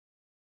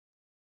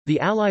The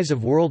Allies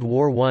of World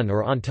War I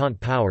or Entente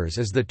Powers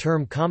is the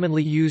term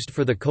commonly used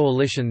for the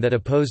coalition that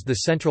opposed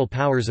the Central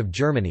Powers of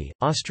Germany,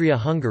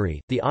 Austria-Hungary,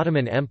 the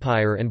Ottoman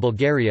Empire and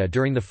Bulgaria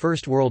during the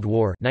First World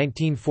War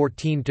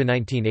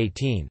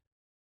 1914–1918.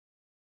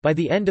 By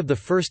the end of the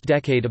first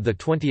decade of the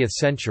 20th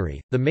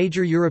century, the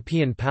major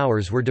European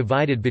powers were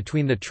divided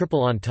between the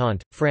Triple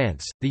Entente,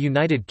 France, the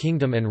United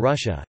Kingdom and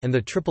Russia, and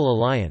the Triple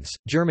Alliance,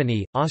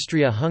 Germany,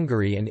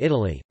 Austria-Hungary and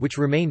Italy, which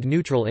remained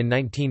neutral in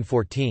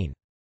 1914.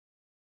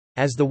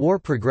 As the war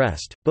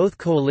progressed, both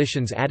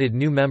coalitions added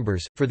new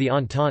members. For the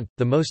Entente,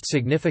 the most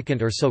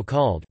significant or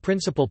so-called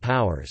principal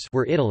powers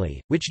were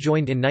Italy, which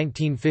joined in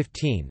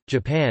 1915,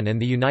 Japan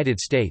and the United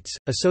States.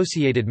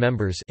 Associated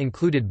members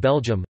included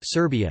Belgium,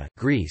 Serbia,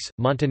 Greece,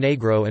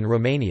 Montenegro and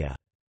Romania.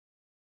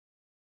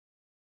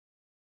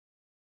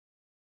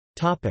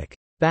 Topic: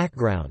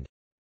 Background.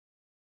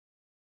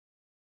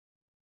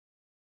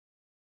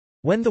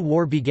 When the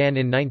war began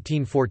in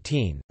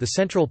 1914, the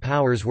Central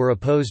Powers were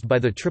opposed by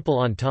the Triple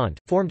Entente,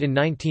 formed in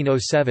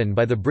 1907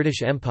 by the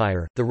British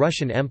Empire, the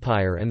Russian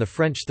Empire and the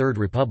French Third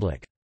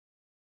Republic.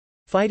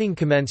 Fighting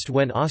commenced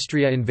when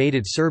Austria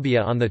invaded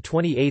Serbia on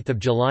 28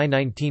 July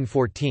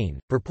 1914,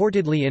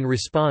 purportedly in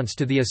response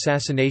to the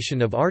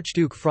assassination of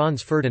Archduke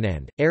Franz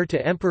Ferdinand, heir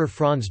to Emperor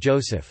Franz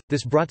Joseph.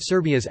 This brought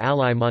Serbia's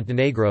ally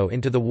Montenegro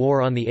into the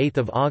war on 8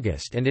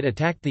 August and it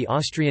attacked the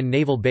Austrian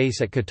naval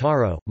base at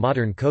Cattaro,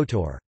 modern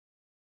Kotor.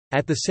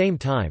 At the same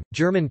time,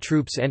 German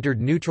troops entered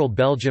neutral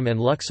Belgium and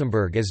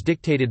Luxembourg as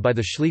dictated by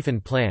the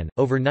Schlieffen Plan.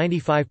 Over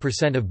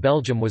 95% of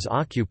Belgium was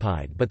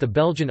occupied, but the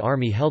Belgian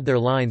army held their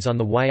lines on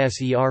the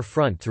Yser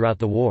front throughout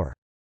the war.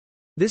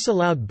 This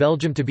allowed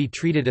Belgium to be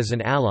treated as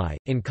an ally,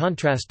 in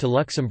contrast to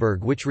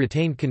Luxembourg, which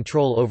retained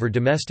control over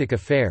domestic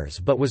affairs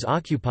but was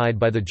occupied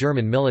by the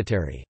German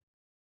military.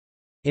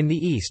 In the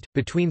east,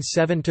 between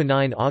 7 to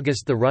 9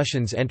 August the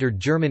Russians entered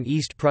German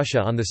East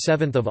Prussia on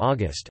 7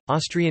 August,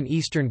 Austrian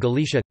Eastern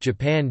Galicia.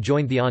 Japan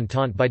joined the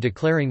Entente by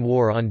declaring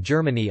war on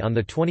Germany on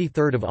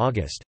 23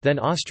 August, then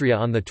Austria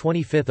on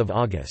 25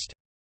 August.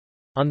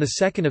 On 2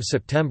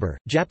 September,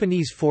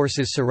 Japanese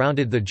forces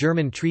surrounded the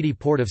German treaty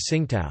port of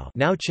Tsingtao,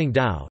 now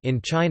Qingdao,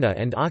 in China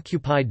and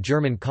occupied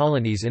German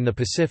colonies in the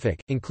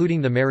Pacific,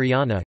 including the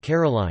Mariana,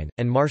 Caroline,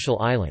 and Marshall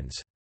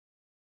Islands.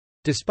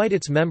 Despite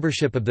its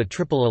membership of the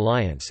Triple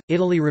Alliance,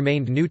 Italy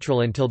remained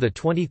neutral until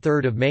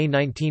 23 May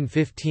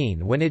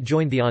 1915 when it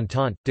joined the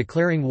Entente,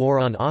 declaring war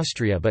on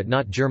Austria but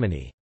not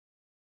Germany.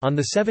 On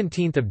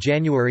 17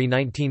 January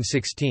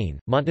 1916,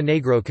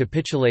 Montenegro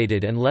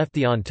capitulated and left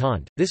the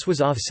Entente. This was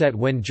offset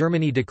when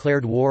Germany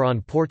declared war on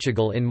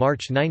Portugal in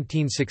March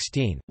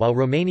 1916, while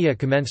Romania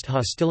commenced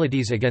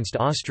hostilities against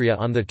Austria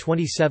on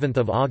 27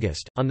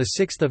 August. On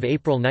 6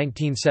 April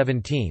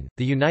 1917,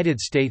 the United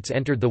States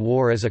entered the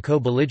war as a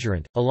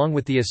co-belligerent, along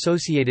with the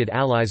associated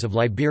allies of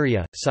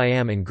Liberia,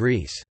 Siam and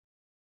Greece.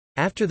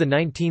 After the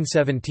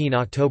 1917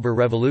 October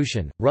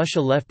Revolution,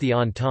 Russia left the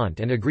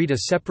Entente and agreed a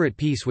separate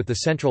peace with the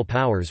Central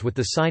Powers with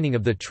the signing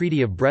of the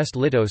Treaty of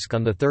Brest-Litovsk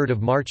on 3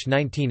 March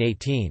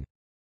 1918.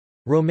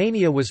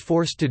 Romania was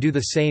forced to do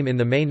the same in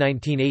the May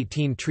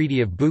 1918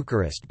 Treaty of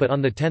Bucharest, but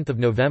on 10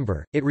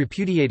 November, it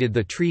repudiated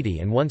the treaty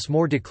and once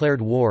more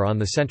declared war on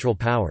the Central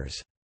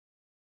Powers.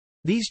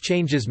 These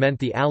changes meant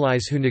the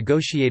Allies who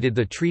negotiated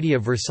the Treaty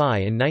of Versailles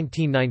in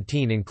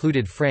 1919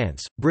 included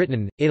France,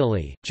 Britain,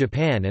 Italy,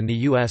 Japan and the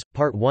US.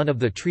 Part 1 of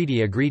the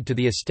treaty agreed to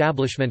the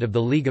establishment of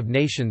the League of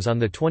Nations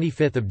on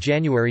 25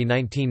 January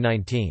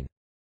 1919.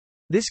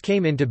 This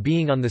came into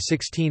being on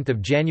 16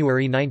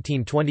 January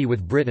 1920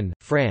 with Britain,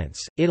 France,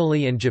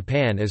 Italy and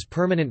Japan as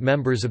permanent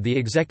members of the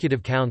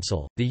Executive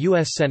Council. The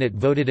U.S. Senate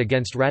voted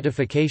against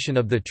ratification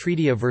of the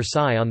Treaty of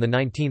Versailles on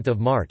 19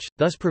 March,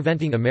 thus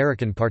preventing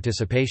American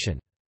participation.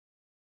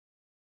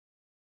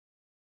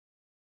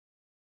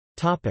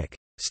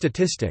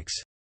 Statistics.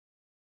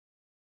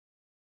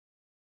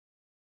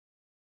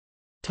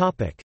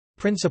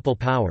 Principal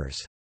powers.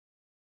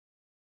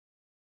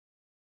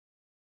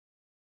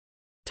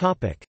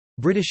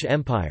 British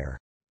Empire.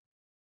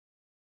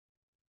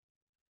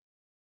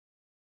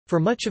 For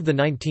much of the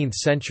 19th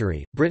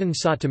century, Britain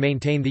sought to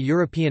maintain the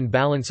European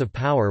balance of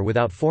power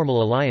without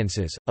formal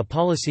alliances, a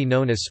policy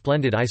known as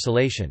splendid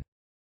isolation.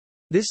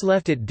 This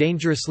left it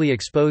dangerously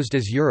exposed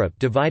as Europe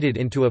divided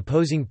into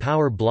opposing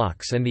power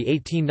blocs, and the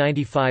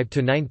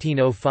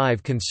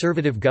 1895–1905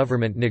 Conservative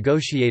government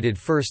negotiated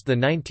first the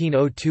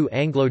 1902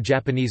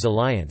 Anglo-Japanese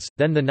alliance,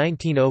 then the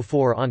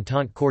 1904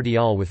 Entente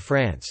Cordiale with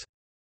France.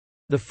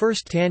 The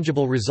first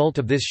tangible result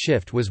of this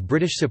shift was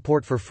British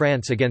support for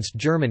France against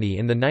Germany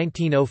in the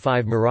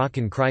 1905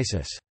 Moroccan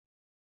crisis.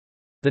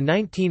 The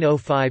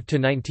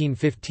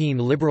 1905–1915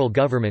 Liberal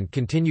government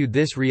continued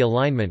this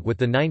realignment with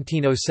the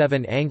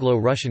 1907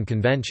 Anglo-Russian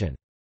Convention.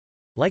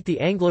 Like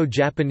the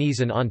Anglo-Japanese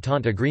and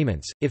Entente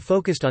agreements, it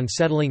focused on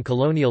settling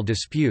colonial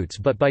disputes,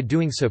 but by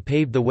doing so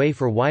paved the way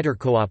for wider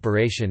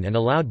cooperation and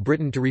allowed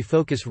Britain to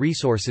refocus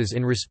resources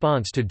in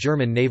response to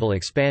German naval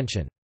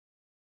expansion.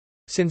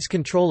 Since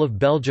control of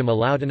Belgium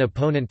allowed an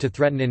opponent to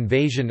threaten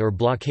invasion or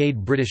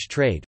blockade British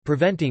trade,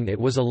 preventing it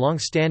was a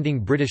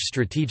long-standing British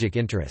strategic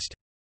interest.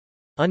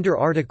 Under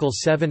Article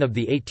 7 of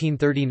the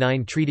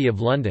 1839 Treaty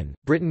of London,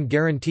 Britain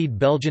guaranteed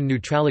Belgian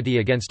neutrality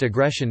against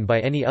aggression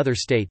by any other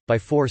state, by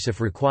force if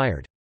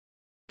required.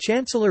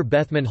 Chancellor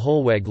Bethmann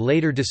Hollweg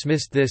later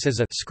dismissed this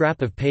as a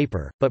 «scrap of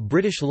paper», but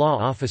British law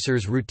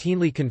officers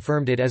routinely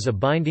confirmed it as a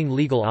binding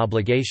legal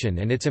obligation,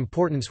 and its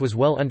importance was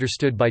well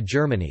understood by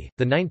Germany.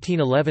 The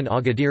 1911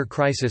 Agadir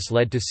crisis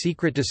led to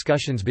secret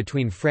discussions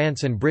between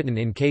France and Britain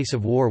in case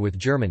of war with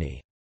Germany.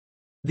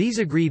 These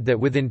agreed that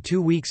within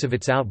 2 weeks of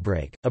its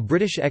outbreak, a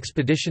British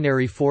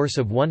expeditionary force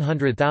of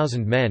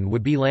 100,000 men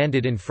would be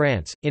landed in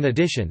France. In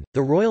addition,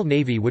 the Royal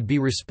Navy would be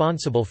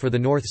responsible for the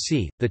North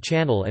Sea, the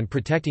Channel, and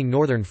protecting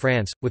northern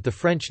France, with the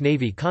French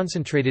Navy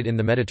concentrated in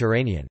the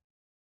Mediterranean.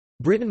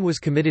 Britain was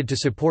committed to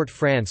support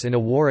France in a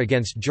war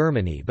against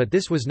Germany, but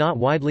this was not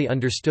widely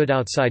understood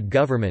outside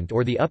government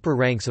or the upper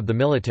ranks of the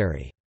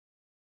military.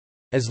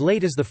 As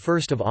late as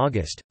 1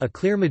 August, a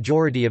clear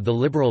majority of the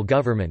Liberal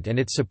government and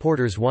its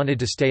supporters wanted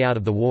to stay out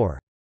of the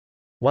war.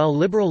 While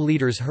Liberal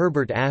leaders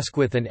Herbert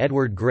Asquith and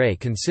Edward Grey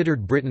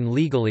considered Britain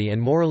legally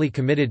and morally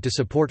committed to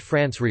support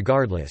France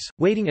regardless,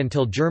 waiting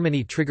until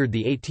Germany triggered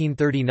the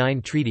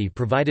 1839 treaty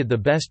provided the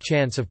best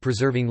chance of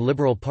preserving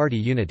Liberal Party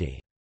unity.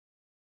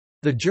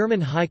 The German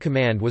High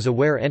Command was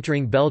aware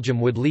entering Belgium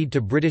would lead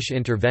to British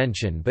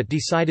intervention but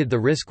decided the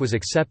risk was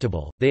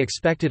acceptable. They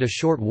expected a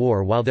short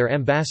war, while their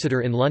ambassador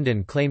in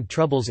London claimed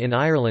troubles in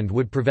Ireland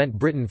would prevent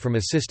Britain from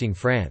assisting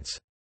France.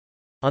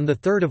 On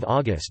 3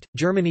 August,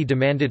 Germany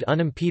demanded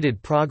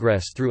unimpeded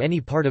progress through any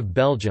part of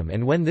Belgium,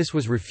 and when this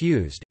was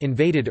refused,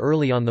 invaded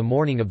early on the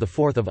morning of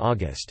 4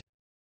 August.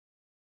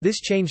 This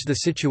changed the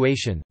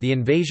situation. The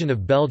invasion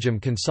of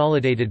Belgium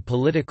consolidated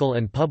political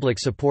and public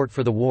support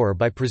for the war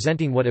by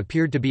presenting what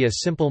appeared to be a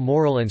simple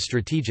moral and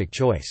strategic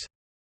choice.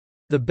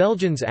 The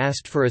Belgians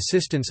asked for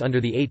assistance under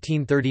the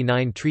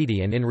 1839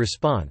 treaty, and in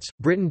response,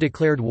 Britain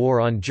declared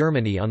war on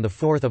Germany on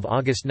 4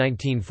 August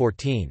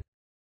 1914.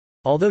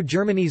 Although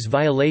Germany's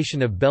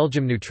violation of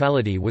Belgium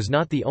neutrality was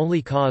not the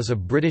only cause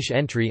of British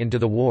entry into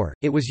the war,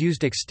 it was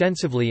used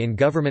extensively in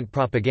government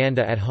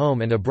propaganda at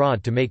home and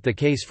abroad to make the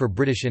case for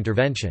British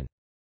intervention.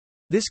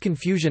 This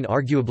confusion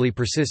arguably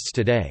persists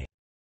today.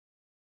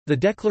 The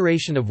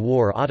declaration of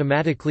war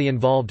automatically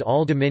involved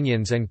all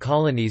dominions and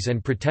colonies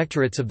and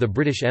protectorates of the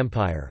British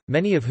Empire,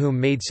 many of whom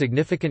made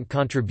significant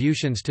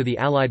contributions to the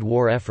Allied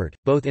war effort,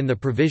 both in the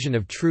provision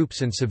of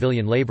troops and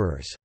civilian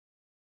labourers.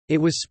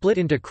 It was split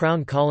into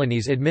Crown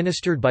colonies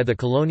administered by the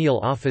Colonial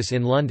Office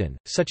in London,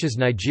 such as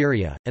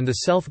Nigeria, and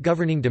the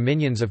self-governing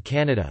dominions of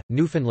Canada,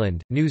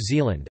 Newfoundland, New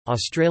Zealand,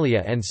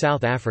 Australia and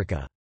South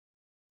Africa.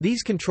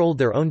 These controlled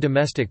their own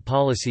domestic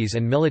policies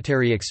and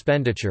military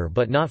expenditure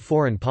but not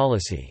foreign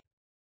policy.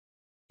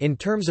 In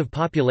terms of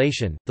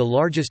population, the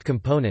largest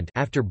component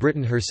after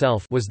Britain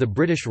herself was the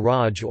British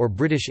Raj or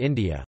British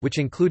India, which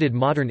included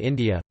modern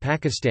India,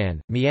 Pakistan,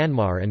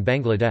 Myanmar and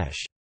Bangladesh.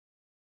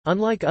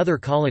 Unlike other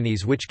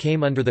colonies which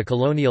came under the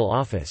Colonial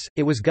Office,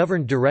 it was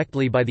governed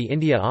directly by the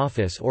India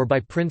Office or by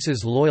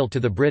princes loyal to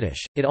the British.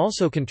 It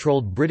also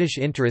controlled British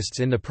interests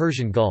in the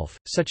Persian Gulf,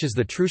 such as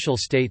the Trucial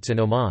States and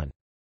Oman.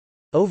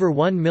 Over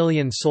 1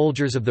 million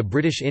soldiers of the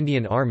British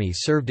Indian Army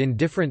served in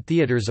different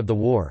theatres of the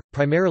war,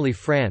 primarily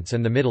France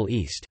and the Middle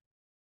East.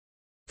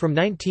 From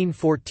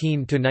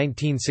 1914 to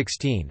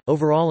 1916,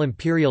 overall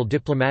imperial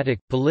diplomatic,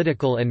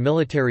 political and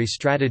military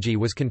strategy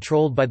was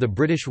controlled by the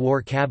British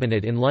War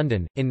Cabinet in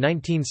London. In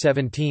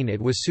 1917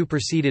 it was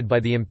superseded by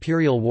the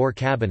Imperial War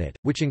Cabinet,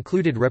 which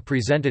included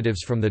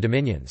representatives from the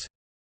Dominions.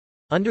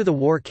 Under the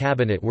War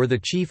Cabinet were the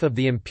Chief of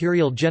the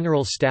Imperial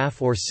General Staff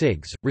or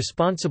SIGs,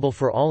 responsible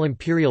for all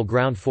imperial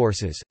ground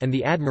forces, and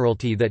the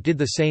Admiralty that did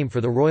the same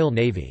for the Royal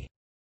Navy.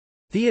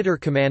 Theatre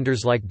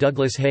commanders like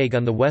Douglas Haig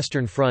on the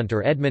Western Front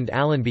or Edmund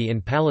Allenby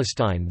in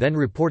Palestine then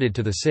reported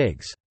to the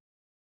SIGs.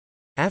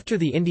 After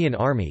the Indian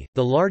Army,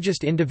 the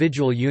largest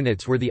individual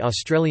units were the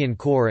Australian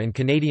Corps and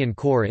Canadian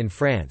Corps in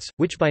France,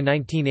 which by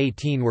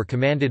 1918 were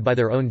commanded by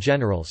their own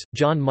generals,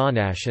 John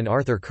Monash and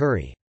Arthur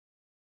Currie.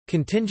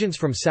 Contingents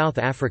from South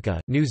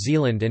Africa, New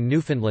Zealand and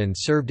Newfoundland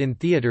served in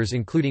theatres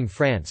including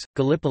France,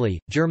 Gallipoli,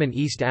 German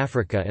East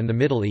Africa and the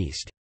Middle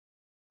East.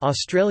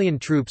 Australian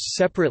troops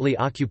separately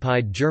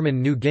occupied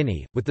German New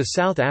Guinea, with the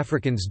South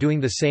Africans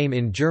doing the same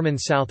in German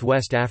South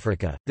West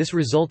Africa. This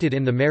resulted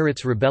in the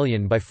Maritz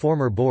Rebellion by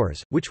former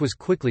Boers, which was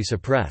quickly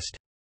suppressed.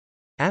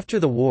 After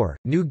the war,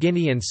 New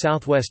Guinea and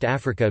Southwest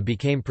Africa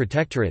became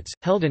protectorates,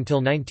 held until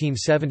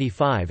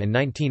 1975 and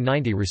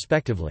 1990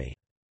 respectively.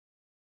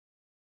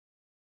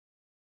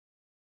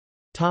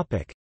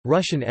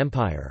 Russian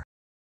Empire.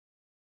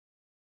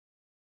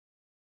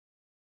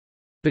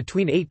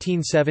 Between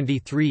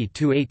 1873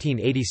 to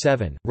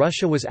 1887,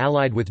 Russia was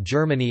allied with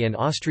Germany and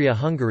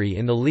Austria-Hungary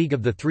in the League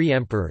of the Three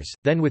Emperors,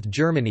 then with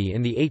Germany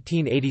in the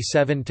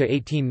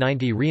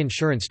 1887–1890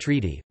 Reinsurance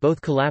Treaty.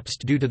 Both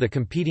collapsed due to the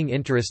competing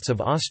interests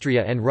of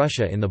Austria and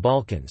Russia in the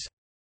Balkans.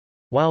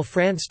 While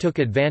France took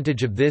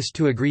advantage of this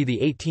to agree the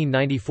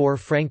 1894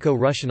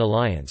 Franco-Russian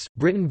alliance,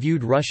 Britain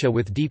viewed Russia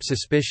with deep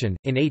suspicion.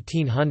 In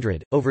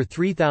 1800, over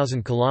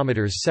 3,000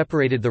 kilometers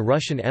separated the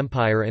Russian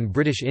Empire and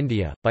British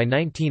India. By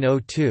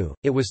 1902,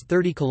 it was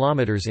 30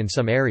 kilometers in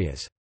some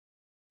areas.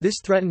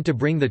 This threatened to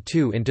bring the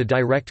two into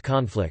direct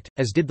conflict,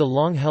 as did the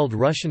long-held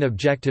Russian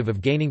objective of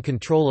gaining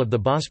control of the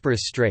Bosporus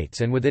Straits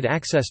and with it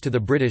access to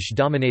the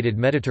British-dominated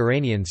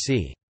Mediterranean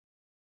Sea.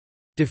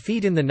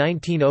 Defeat in the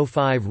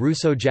 1905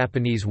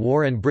 Russo-Japanese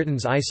War and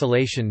Britain's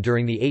isolation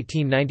during the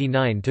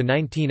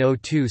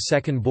 1899–1902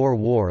 Second Boer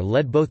War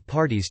led both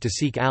parties to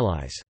seek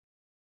allies.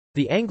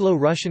 The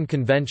Anglo-Russian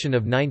Convention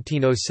of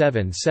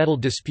 1907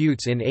 settled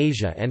disputes in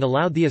Asia and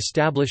allowed the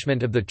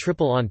establishment of the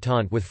Triple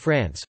Entente with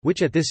France,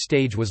 which at this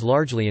stage was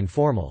largely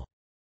informal.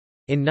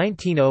 In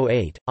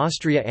 1908,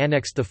 Austria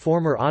annexed the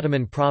former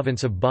Ottoman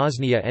province of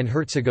Bosnia and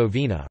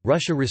Herzegovina.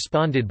 Russia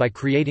responded by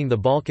creating the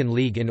Balkan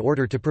League in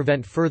order to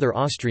prevent further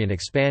Austrian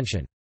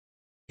expansion.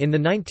 In the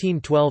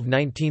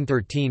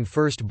 1912–1913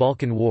 First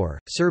Balkan War,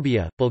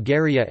 Serbia,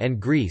 Bulgaria and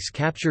Greece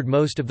captured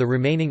most of the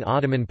remaining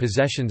Ottoman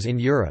possessions in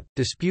Europe.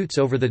 Disputes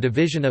over the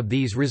division of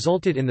these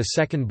resulted in the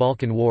Second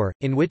Balkan War,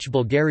 in which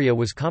Bulgaria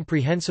was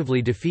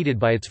comprehensively defeated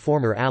by its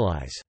former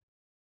allies.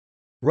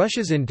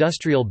 Russia's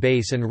industrial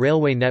base and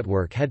railway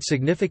network had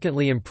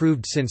significantly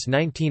improved since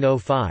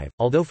 1905,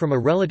 although from a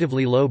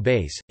relatively low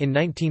base. In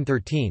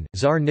 1913,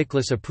 Tsar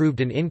Nicholas approved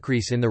an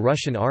increase in the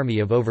Russian army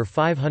of over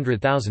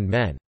 500,000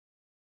 men.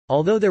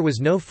 Although there was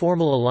no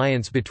formal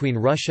alliance between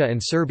Russia and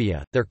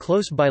Serbia, their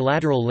close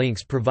bilateral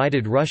links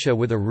provided Russia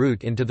with a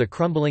route into the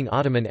crumbling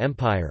Ottoman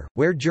Empire,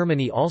 where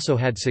Germany also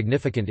had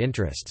significant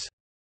interests.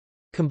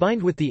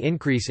 Combined with the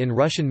increase in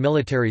Russian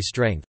military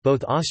strength,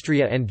 both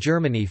Austria and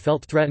Germany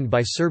felt threatened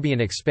by Serbian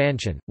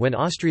expansion. When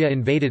Austria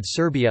invaded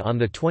Serbia on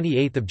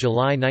 28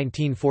 July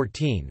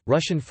 1914,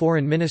 Russian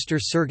Foreign Minister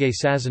Sergei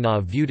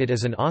Sazonov viewed it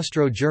as an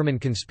Austro-German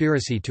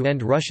conspiracy to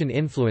end Russian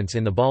influence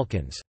in the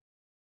Balkans.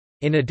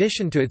 In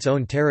addition to its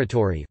own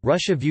territory,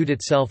 Russia viewed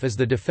itself as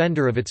the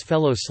defender of its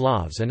fellow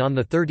Slavs and on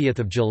 30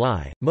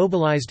 July,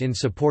 mobilized in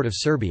support of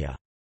Serbia.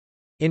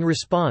 In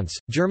response,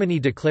 Germany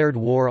declared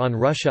war on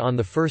Russia on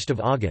 1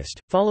 August,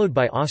 followed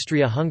by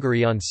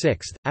Austria-Hungary on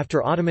 6.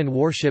 After Ottoman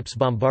warships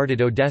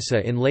bombarded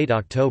Odessa in late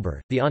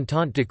October, the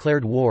Entente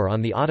declared war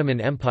on the Ottoman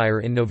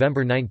Empire in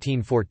November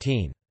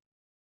 1914.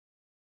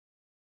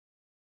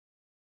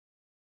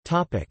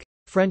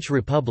 French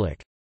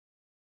Republic.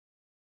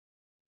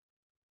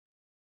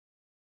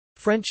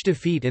 French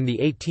defeat in the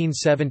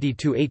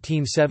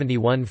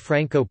 1870–1871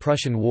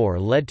 Franco-Prussian War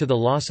led to the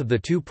loss of the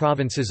two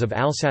provinces of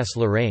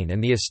Alsace-Lorraine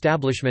and the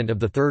establishment of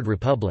the Third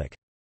Republic.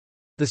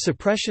 The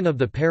suppression of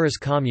the Paris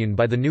Commune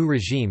by the new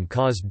regime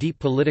caused deep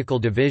political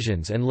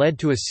divisions and led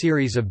to a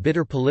series of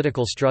bitter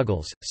political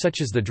struggles,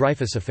 such as the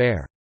Dreyfus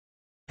Affair.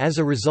 As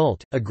a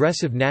result,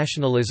 aggressive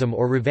nationalism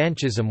or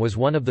revanchism was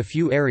one of the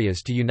few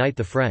areas to unite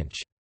the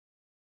French.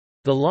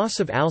 The loss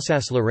of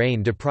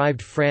Alsace-Lorraine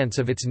deprived France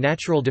of its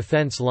natural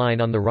defence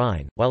line on the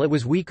Rhine, while it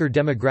was weaker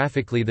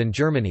demographically than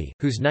Germany,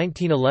 whose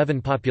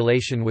 1911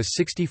 population was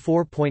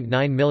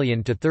 64.9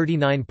 million to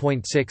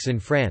 39.6 in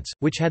France,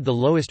 which had the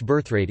lowest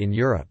birth rate in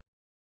Europe.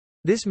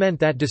 This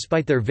meant that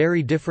despite their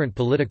very different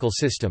political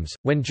systems,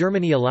 when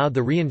Germany allowed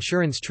the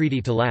reinsurance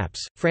treaty to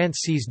lapse,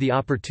 France seized the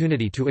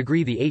opportunity to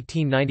agree the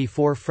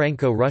 1894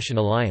 Franco-Russian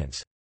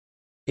alliance.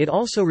 It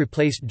also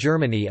replaced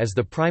Germany as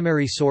the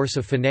primary source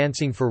of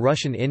financing for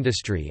Russian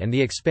industry and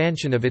the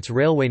expansion of its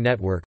railway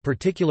network,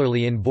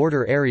 particularly in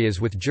border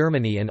areas with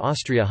Germany and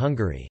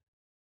Austria-Hungary.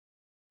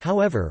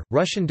 However,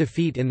 Russian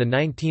defeat in the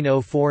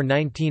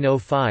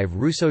 1904–1905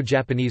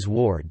 Russo-Japanese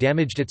War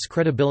damaged its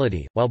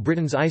credibility, while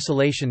Britain's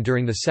isolation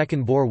during the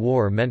Second Boer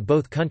War meant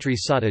both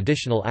countries sought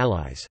additional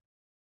allies.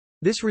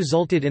 This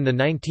resulted in the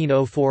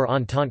 1904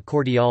 Entente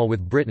Cordiale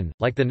with Britain.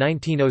 Like the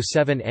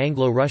 1907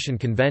 Anglo-Russian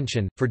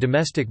Convention, for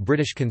domestic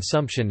British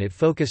consumption it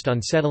focused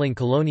on settling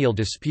colonial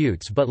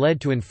disputes but led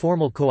to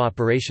informal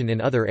cooperation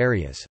in other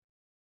areas.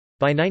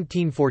 By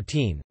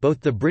 1914,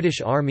 both the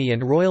British Army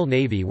and Royal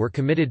Navy were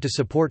committed to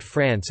support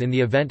France in the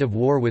event of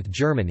war with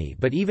Germany,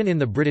 but even in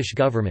the British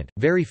government,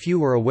 very few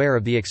were aware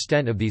of the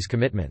extent of these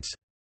commitments.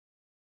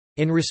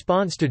 In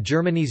response to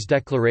Germany's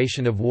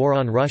declaration of war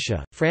on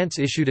Russia, France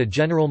issued a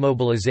general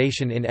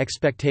mobilization in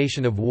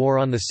expectation of war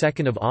on 2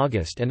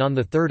 August, and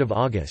on 3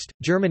 August,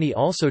 Germany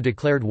also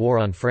declared war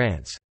on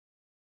France.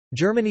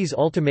 Germany's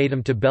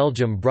ultimatum to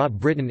Belgium brought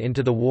Britain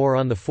into the war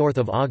on 4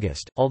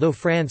 August, although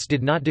France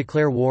did not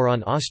declare war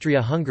on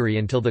Austria-Hungary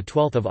until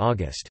 12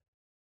 August.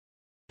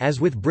 As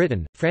with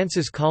Britain,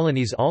 France's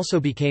colonies also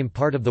became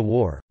part of the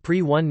war.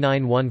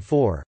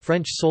 Pre-1914,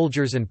 French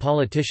soldiers and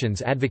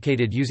politicians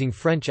advocated using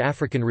French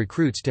African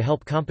recruits to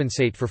help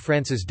compensate for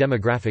France's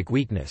demographic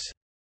weakness.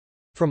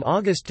 From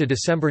August to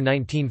December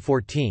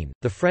 1914,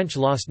 the French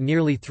lost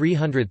nearly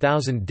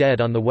 300,000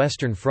 dead on the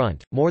Western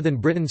Front, more than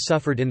Britain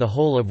suffered in the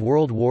whole of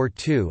World War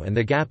II, and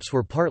the gaps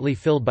were partly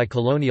filled by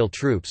colonial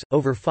troops,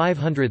 over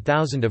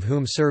 500,000 of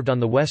whom served on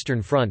the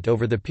Western Front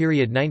over the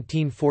period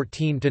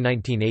 1914 to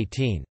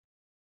 1918.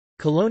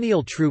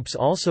 Colonial troops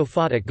also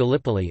fought at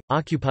Gallipoli,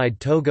 occupied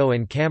Togo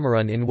and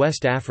Cameroon in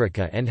West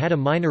Africa and had a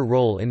minor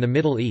role in the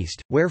Middle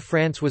East, where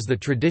France was the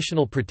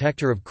traditional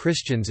protector of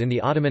Christians in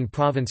the Ottoman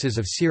provinces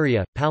of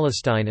Syria,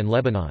 Palestine and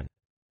Lebanon.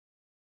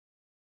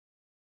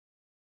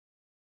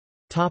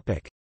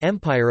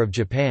 Empire of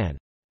Japan.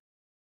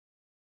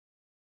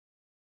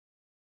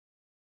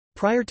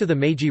 Prior to the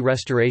Meiji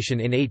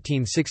Restoration in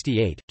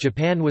 1868,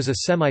 Japan was a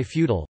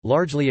semi-feudal,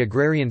 largely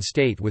agrarian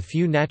state with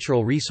few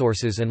natural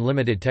resources and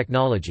limited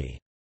technology.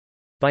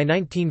 By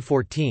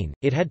 1914,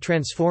 it had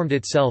transformed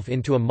itself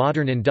into a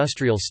modern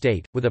industrial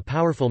state, with a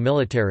powerful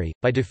military,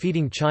 by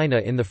defeating China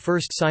in the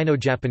First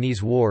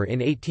Sino-Japanese War in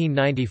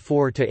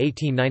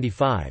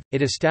 1894–1895.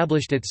 It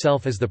established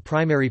itself as the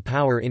primary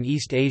power in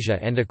East Asia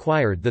and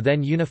acquired the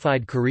then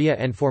unified Korea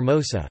and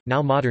Formosa,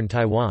 now modern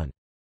Taiwan.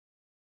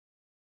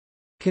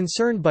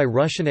 Concerned by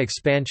Russian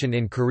expansion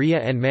in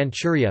Korea and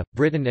Manchuria,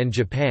 Britain and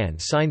Japan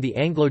signed the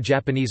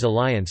Anglo-Japanese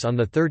Alliance on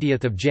 30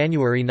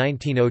 January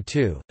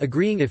 1902,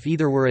 agreeing if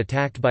either were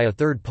attacked by a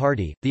third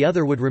party, the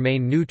other would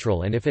remain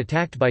neutral, and if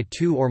attacked by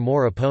two or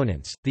more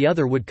opponents, the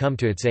other would come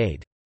to its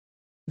aid.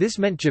 This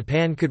meant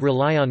Japan could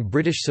rely on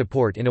British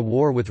support in a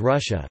war with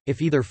Russia,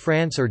 if either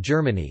France or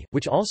Germany,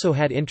 which also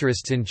had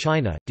interests in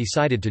China,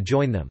 decided to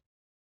join them.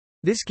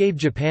 This gave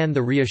Japan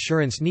the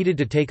reassurance needed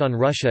to take on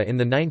Russia in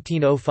the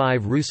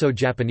 1905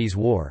 Russo-Japanese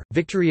War.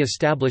 Victory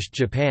established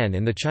Japan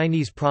in the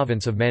Chinese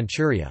province of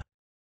Manchuria.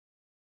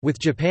 With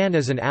Japan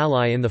as an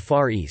ally in the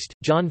Far East,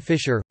 John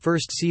Fisher,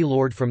 First Sea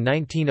Lord from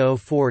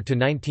 1904 to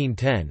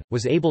 1910,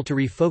 was able to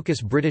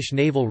refocus British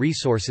naval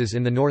resources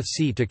in the North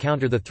Sea to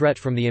counter the threat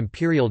from the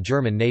Imperial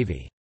German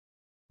Navy.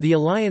 The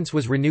alliance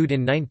was renewed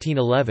in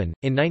 1911.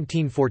 In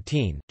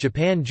 1914,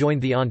 Japan joined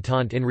the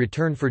Entente in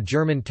return for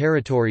German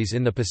territories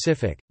in the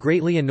Pacific,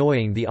 greatly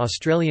annoying the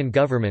Australian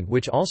government,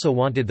 which also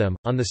wanted them.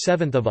 On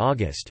 7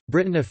 August,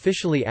 Britain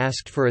officially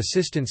asked for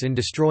assistance in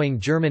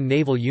destroying German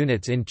naval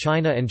units in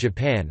China, and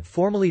Japan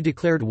formally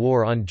declared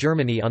war on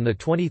Germany on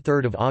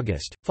 23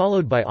 August,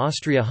 followed by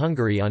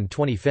Austria-Hungary on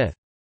 25.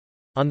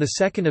 On 2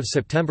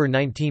 September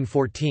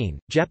 1914,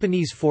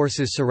 Japanese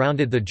forces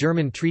surrounded the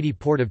German treaty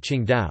port of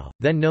Qingdao,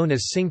 then known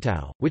as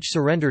Tsingtao, which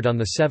surrendered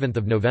on 7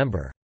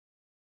 November.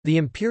 The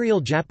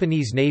Imperial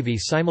Japanese Navy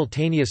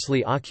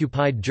simultaneously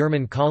occupied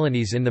German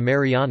colonies in the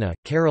Mariana,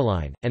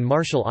 Caroline, and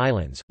Marshall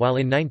Islands, while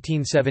in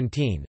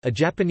 1917, a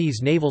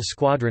Japanese naval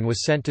squadron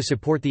was sent to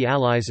support the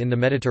Allies in the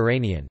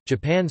Mediterranean.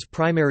 Japan's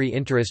primary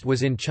interest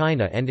was in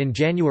China, and in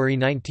January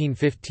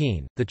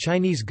 1915, the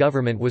Chinese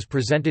government was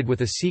presented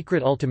with a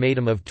secret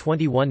ultimatum of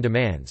 21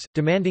 demands,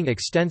 demanding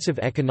extensive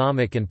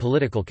economic and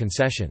political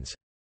concessions.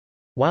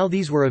 While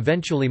these were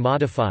eventually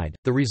modified,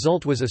 the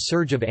result was a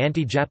surge of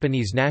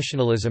anti-Japanese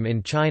nationalism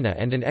in China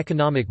and an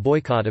economic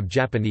boycott of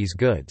Japanese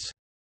goods.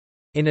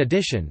 In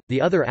addition, the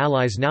other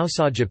allies now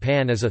saw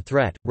Japan as a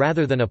threat,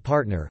 rather than a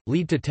partner,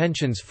 lead to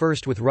tensions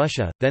first with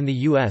Russia, then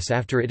the U.S.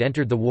 after it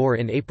entered the war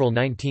in April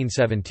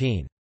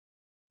 1917.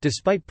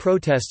 Despite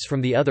protests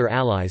from the other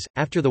allies,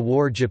 after the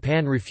war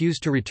Japan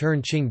refused to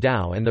return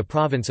Qingdao and the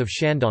province of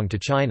Shandong to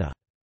China.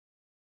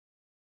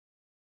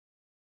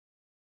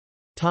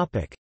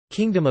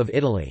 Kingdom of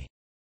Italy.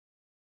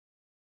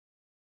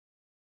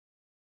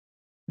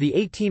 The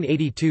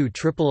 1882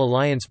 Triple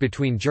Alliance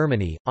between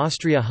Germany,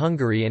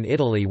 Austria-Hungary and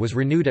Italy was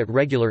renewed at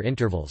regular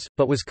intervals,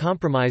 but was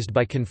compromised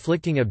by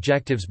conflicting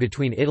objectives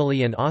between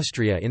Italy and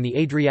Austria in the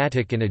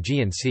Adriatic and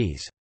Aegean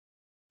seas.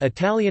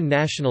 Italian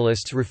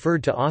nationalists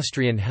referred to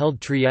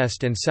Austrian-held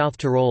Trieste and South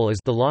Tyrol as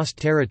the Lost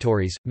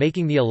Territories,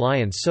 making the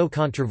alliance so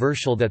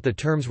controversial that the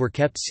terms were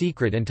kept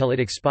secret until it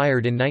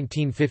expired in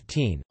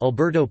 1915.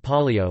 Alberto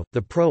Pollio,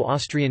 the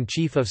pro-Austrian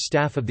chief of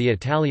staff of the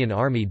Italian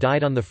army,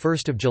 died on 1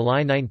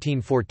 July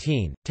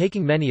 1914,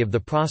 taking many of the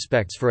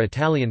prospects for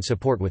Italian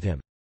support with him.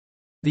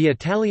 The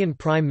Italian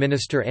Prime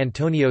Minister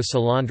Antonio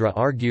Salandra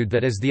argued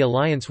that as the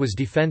alliance was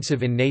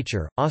defensive in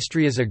nature,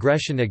 Austria's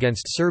aggression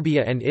against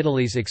Serbia and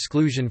Italy's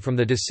exclusion from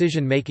the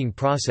decision-making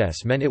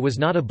process meant it was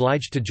not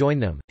obliged to join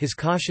them. His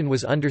caution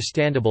was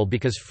understandable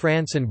because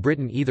France and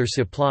Britain either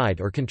supplied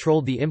or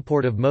controlled the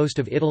import of most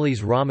of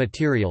Italy's raw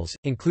materials,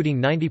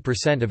 including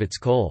 90% of its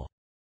coal.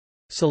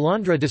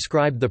 Salandra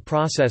described the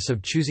process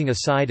of choosing a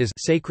side as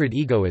sacred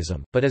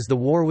egoism, but as the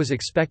war was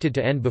expected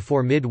to end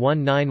before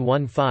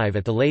mid-1915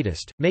 at the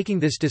latest, making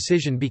this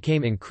decision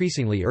became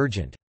increasingly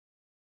urgent.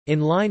 In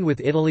line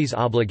with Italy's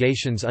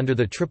obligations under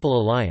the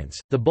Triple Alliance,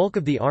 the bulk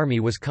of the army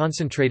was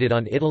concentrated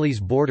on Italy's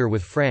border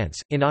with France.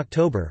 In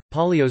October,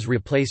 Pollio's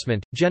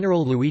replacement,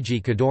 General Luigi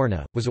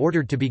Cadorna, was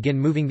ordered to begin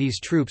moving these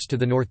troops to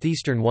the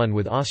northeastern one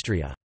with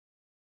Austria.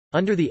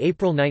 Under the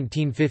April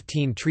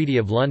 1915 Treaty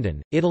of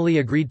London, Italy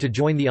agreed to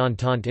join the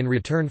Entente in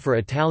return for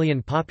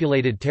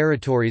Italian-populated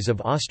territories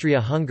of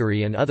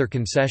Austria-Hungary and other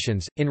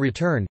concessions. In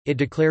return, it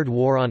declared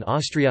war on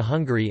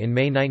Austria-Hungary in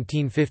May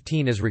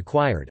 1915 as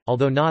required,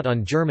 although not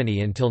on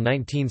Germany until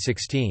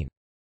 1916.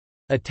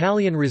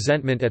 Italian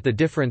resentment at the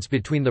difference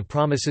between the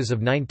promises of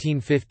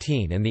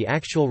 1915 and the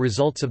actual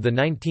results of the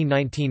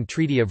 1919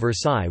 Treaty of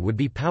Versailles would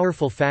be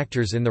powerful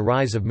factors in the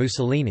rise of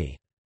Mussolini.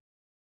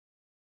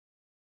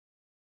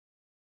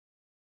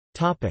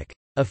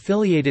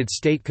 Affiliated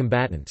state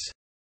combatants.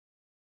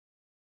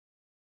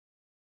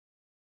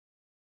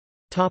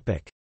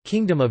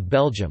 Kingdom of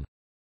Belgium.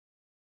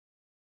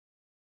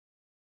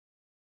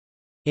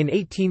 In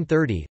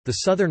 1830, the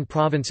southern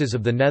provinces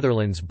of the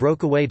Netherlands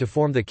broke away to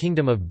form the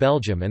Kingdom of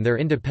Belgium, and their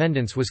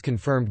independence was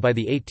confirmed by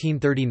the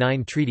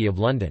 1839 Treaty of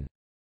London.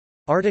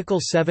 Article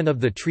 7 of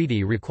the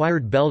treaty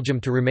required Belgium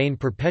to remain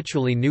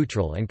perpetually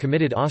neutral and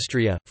committed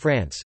Austria,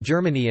 France,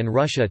 Germany and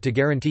Russia to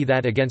guarantee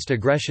that against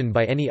aggression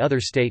by any other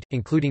state,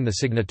 including the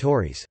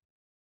signatories.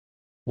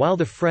 While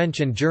the French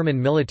and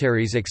German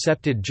militaries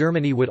accepted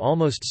Germany would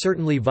almost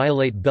certainly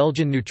violate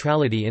Belgian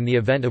neutrality in the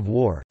event of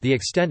war, the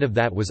extent of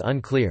that was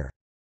unclear.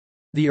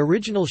 The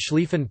original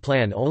Schlieffen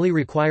Plan only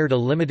required a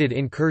limited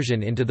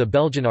incursion into the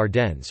Belgian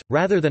Ardennes,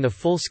 rather than a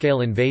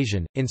full-scale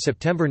invasion. In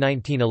September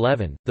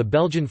 1911, the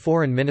Belgian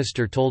foreign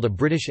minister told a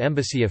British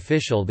embassy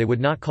official they would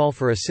not call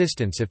for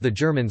assistance if the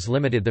Germans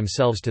limited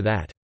themselves to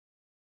that.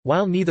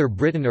 While neither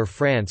Britain or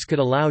France could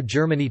allow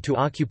Germany to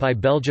occupy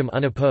Belgium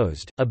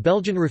unopposed, a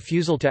Belgian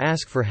refusal to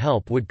ask for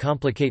help would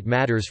complicate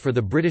matters for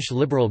the British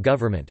Liberal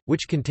government,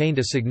 which contained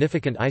a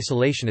significant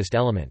isolationist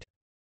element.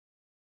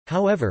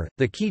 However,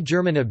 the key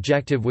German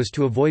objective was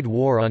to avoid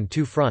war on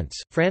two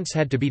fronts. France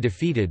had to be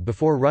defeated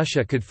before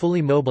Russia could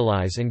fully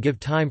mobilize and give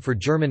time for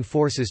German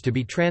forces to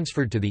be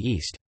transferred to the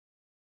east.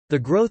 The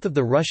growth of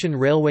the Russian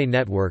railway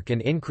network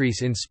and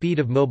increase in speed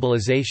of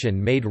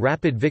mobilization made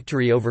rapid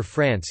victory over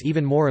France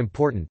even more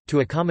important. To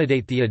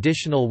accommodate the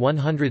additional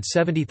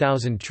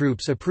 170,000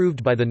 troops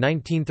approved by the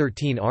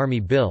 1913 Army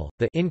Bill,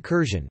 the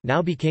incursion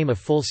now became a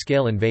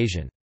full-scale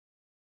invasion.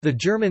 The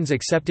Germans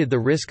accepted the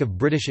risk of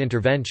British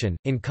intervention.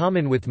 In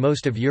common with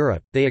most of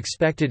Europe, they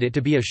expected it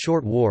to be a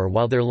short war,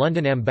 while their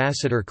London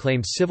ambassador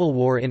claimed civil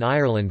war in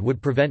Ireland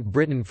would prevent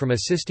Britain from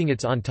assisting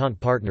its Entente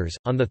partners.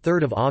 On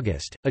 3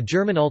 August, a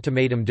German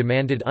ultimatum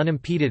demanded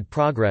unimpeded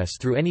progress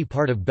through any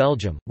part of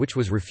Belgium, which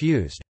was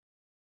refused.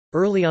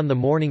 Early on the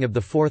morning of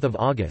 4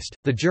 August,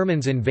 the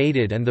Germans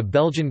invaded and the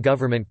Belgian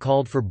government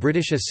called for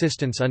British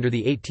assistance under the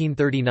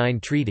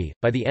 1839 treaty.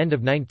 By the end of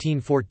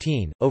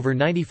 1914, over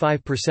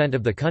 95%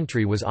 of the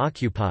country was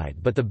occupied,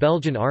 but the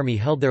Belgian army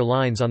held their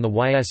lines on the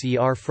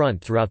Yser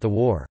front throughout the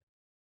war.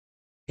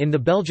 In the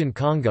Belgian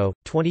Congo,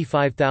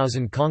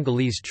 25,000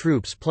 Congolese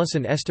troops plus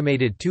an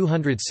estimated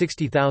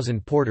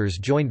 260,000 porters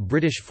joined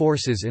British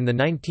forces in the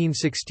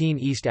 1916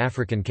 East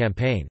African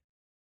Campaign.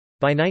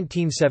 By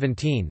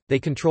 1917, they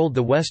controlled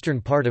the western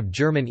part of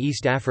German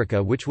East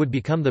Africa, which would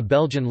become the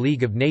Belgian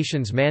League of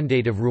Nations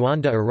Mandate of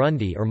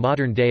Rwanda-Urundi, or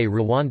modern-day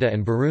Rwanda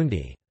and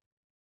Burundi.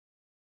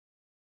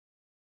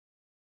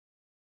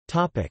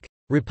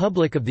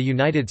 Republic of the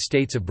United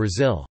States of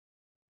Brazil.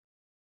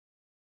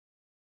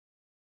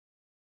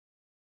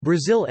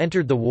 Brazil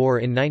entered the war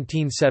in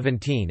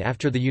 1917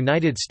 after the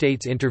United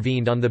States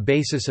intervened on the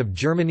basis of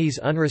Germany's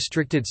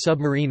unrestricted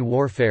submarine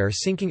warfare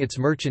sinking its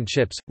merchant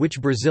ships,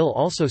 which Brazil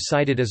also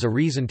cited as a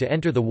reason to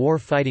enter the war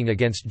fighting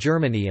against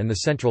Germany and the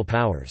Central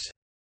Powers.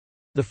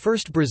 The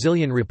First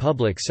Brazilian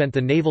Republic sent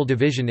the naval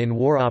division in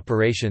war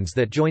operations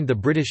that joined the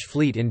British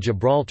fleet in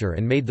Gibraltar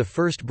and made the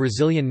first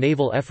Brazilian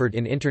naval effort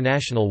in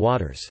international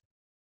waters.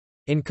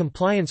 In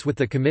compliance with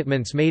the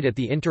commitments made at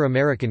the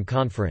Inter-American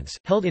Conference,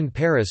 held in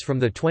Paris from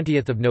 20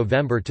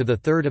 November to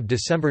 3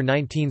 December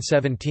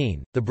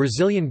 1917, the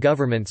Brazilian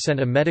government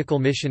sent a medical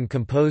mission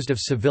composed of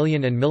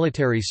civilian and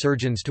military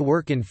surgeons to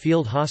work in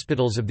field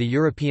hospitals of the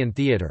European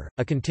theatre,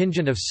 a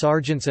contingent of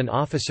sergeants and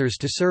officers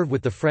to serve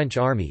with the French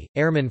army,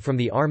 airmen from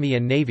the army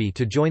and navy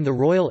to join the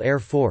Royal Air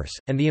Force,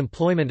 and the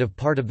employment of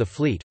part of the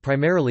fleet,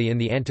 primarily in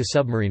the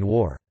anti-submarine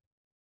war.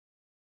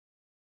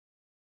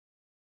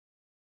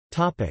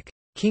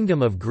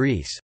 Kingdom of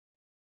Greece.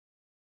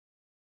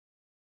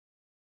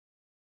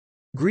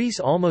 Greece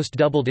almost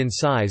doubled in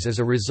size as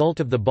a result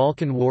of the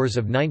Balkan Wars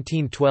of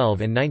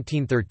 1912 and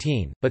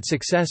 1913, but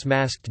success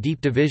masked deep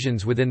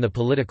divisions within the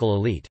political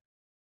elite.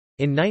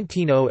 In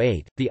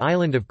 1908, the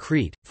island of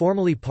Crete,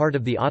 formerly part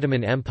of the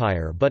Ottoman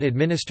Empire but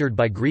administered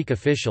by Greek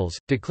officials,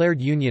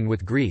 declared union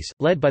with Greece,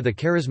 led by the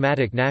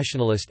charismatic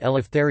nationalist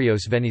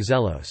Eleftherios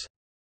Venizelos.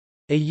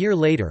 A year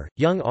later,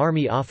 young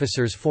army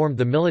officers formed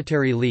the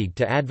Military League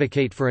to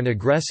advocate for an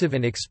aggressive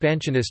and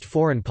expansionist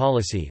foreign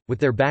policy. With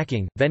their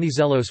backing,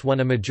 Venizelos won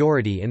a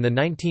majority in the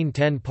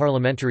 1910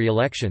 parliamentary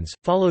elections,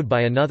 followed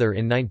by another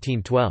in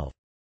 1912.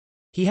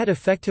 He had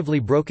effectively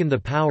broken the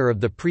power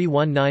of the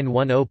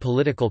pre-1910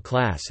 political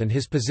class, and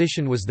his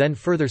position was then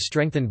further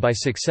strengthened by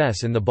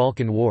success in the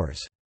Balkan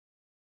Wars.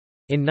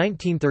 In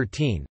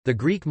 1913, the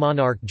Greek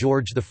monarch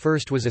George I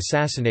was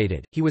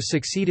assassinated. He was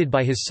succeeded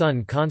by his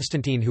son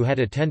Constantine, who had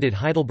attended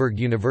Heidelberg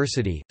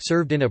University,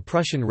 served in a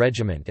Prussian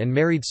regiment and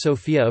married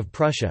Sophia of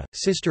Prussia,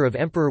 sister of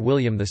Emperor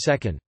William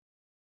II.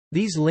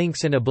 These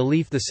links and a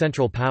belief the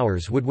Central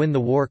Powers would win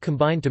the war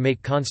combined to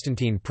make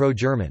Constantine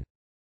pro-German.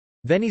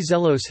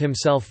 Venizelos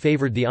himself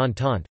favored the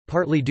Entente,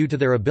 partly due to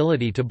their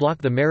ability to block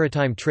the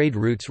maritime trade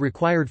routes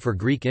required for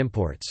Greek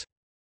imports.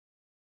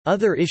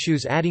 Other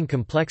issues adding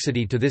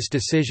complexity to this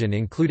decision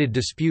included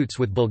disputes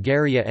with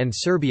Bulgaria and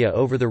Serbia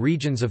over the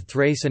regions of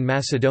Thrace and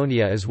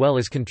Macedonia as well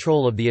as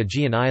control of the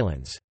Aegean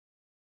Islands.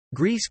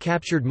 Greece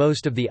captured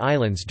most of the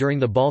islands during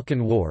the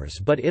Balkan Wars,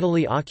 but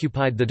Italy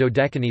occupied the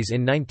Dodecanese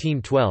in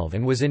 1912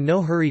 and was in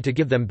no hurry to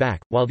give them back,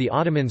 while the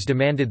Ottomans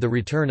demanded the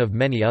return of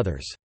many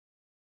others.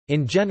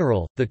 In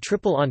general, the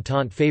Triple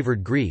Entente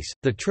favored Greece,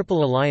 the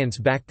Triple Alliance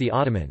backed the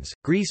Ottomans.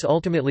 Greece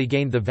ultimately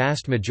gained the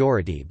vast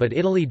majority, but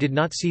Italy did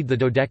not cede the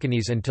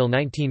Dodecanese until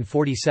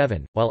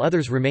 1947, while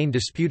others remain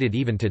disputed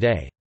even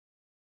today.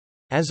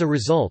 As a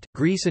result,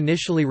 Greece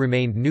initially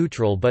remained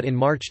neutral, but in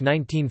March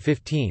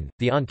 1915,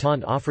 the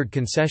Entente offered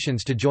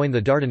concessions to join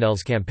the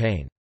Dardanelles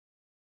campaign.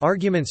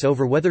 Arguments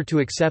over whether to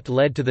accept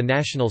led to the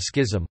national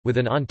schism, with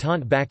an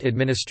Entente-backed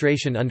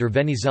administration under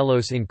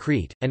Venizelos in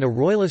Crete, and a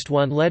royalist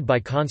one led by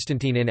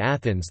Constantine in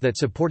Athens that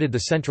supported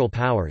the Central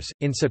Powers.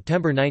 In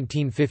September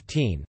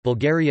 1915,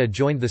 Bulgaria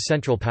joined the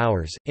Central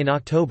Powers. In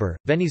October,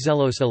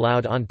 Venizelos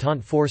allowed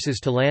Entente forces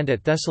to land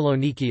at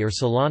Thessaloniki or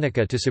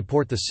Salonika to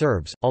support the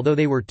Serbs, although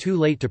they were too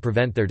late to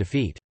prevent their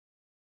defeat.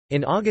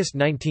 In August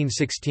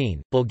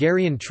 1916,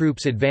 Bulgarian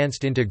troops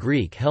advanced into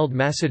Greek-held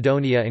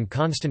Macedonia and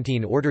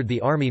Constantine ordered the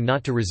army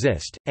not to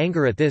resist.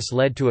 Anger at this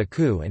led to a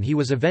coup and he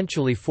was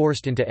eventually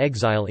forced into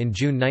exile in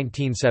June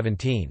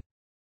 1917.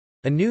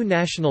 A new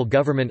national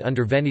government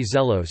under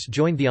Venizelos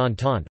joined the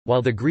Entente,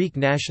 while the Greek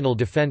National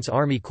Defence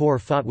Army Corps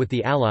fought with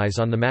the Allies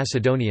on the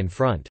Macedonian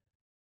front.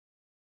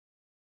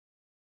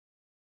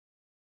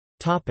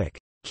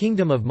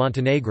 Kingdom of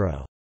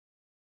Montenegro.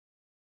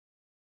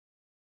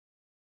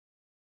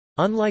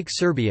 Unlike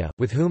Serbia,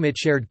 with whom it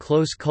shared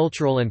close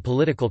cultural and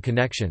political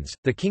connections,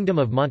 the Kingdom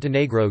of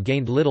Montenegro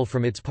gained little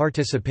from its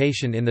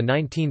participation in the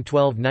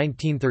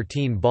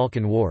 1912–1913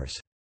 Balkan Wars.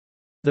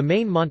 The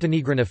main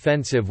Montenegrin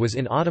offensive was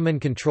in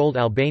Ottoman-controlled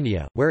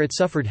Albania, where it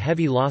suffered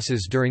heavy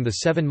losses during the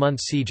 7-month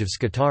siege of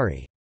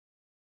Scutari.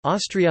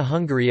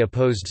 Austria-Hungary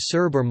opposed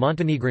Serb or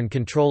Montenegrin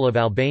control of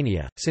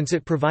Albania, since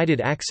it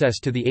provided access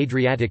to the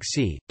Adriatic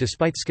Sea.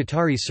 Despite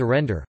Scutari's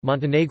surrender,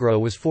 Montenegro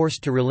was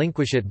forced to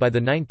relinquish it by the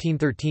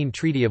 1913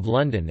 Treaty of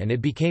London and it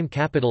became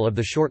capital of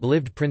the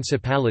short-lived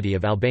Principality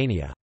of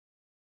Albania.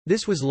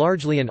 This was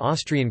largely an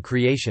Austrian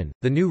creation.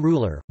 The new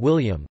ruler,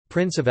 William,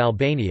 Prince of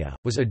Albania,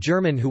 was a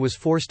German who was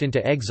forced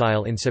into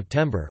exile in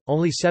September,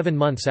 only 7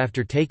 months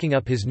after taking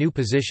up his new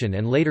position,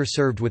 and later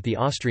served with the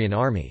Austrian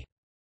army.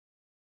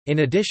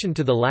 In addition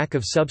to the lack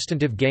of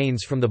substantive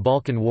gains from the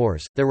Balkan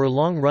Wars, there were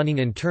long-running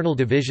internal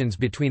divisions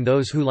between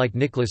those who, like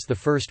Nicholas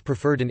I,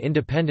 preferred an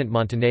independent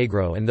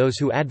Montenegro and those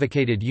who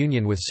advocated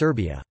union with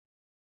Serbia.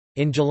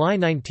 In July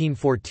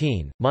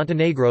 1914,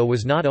 Montenegro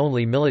was not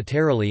only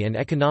militarily and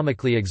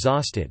economically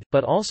exhausted,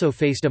 but also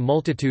faced a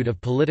multitude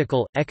of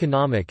political,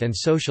 economic, and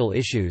social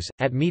issues.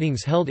 At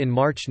meetings held in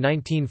March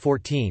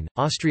 1914,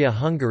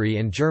 Austria-Hungary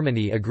and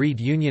Germany agreed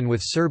union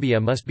with Serbia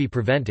must be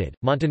prevented.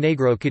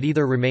 Montenegro could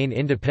either remain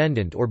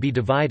independent or be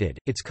divided,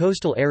 its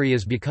coastal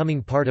areas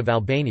becoming part of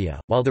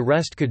Albania, while the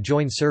rest could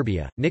join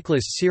Serbia.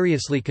 Nicholas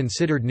seriously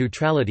considered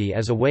neutrality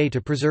as a way to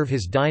preserve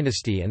his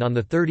dynasty and on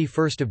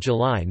 31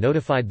 July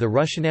notified the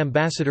Russian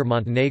ambassador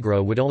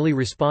Montenegro would only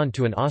respond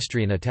to an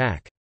Austrian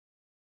attack.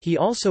 He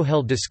also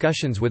held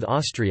discussions with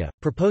Austria,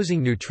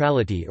 proposing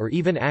neutrality or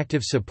even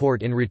active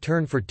support in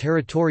return for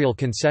territorial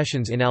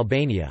concessions in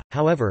Albania.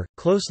 However,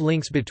 close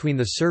links between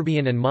the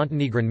Serbian and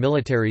Montenegrin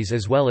militaries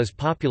as well as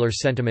popular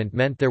sentiment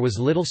meant there was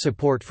little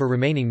support for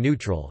remaining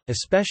neutral,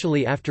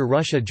 especially after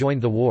Russia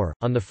joined the war.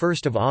 On 1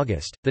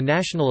 August, the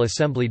National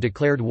Assembly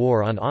declared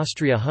war on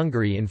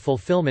Austria-Hungary in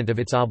fulfillment of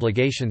its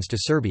obligations to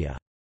Serbia.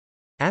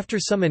 After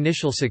some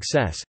initial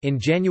success, in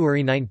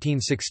January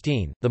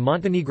 1916, the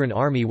Montenegrin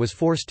army was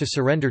forced to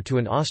surrender to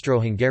an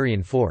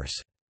Austro-Hungarian force.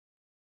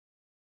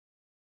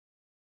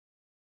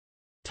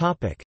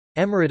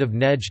 Emirate of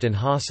Nejd and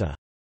Hassa.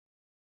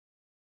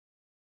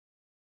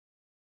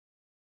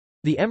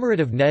 The Emirate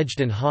of Nejd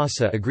and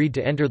Hassa agreed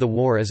to enter the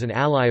war as an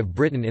ally of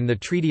Britain in the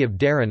Treaty of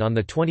Daren on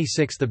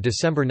 26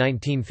 December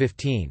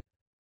 1915.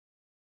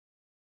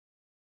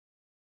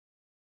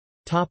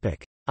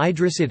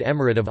 Idrisid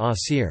Emirate of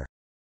Asir.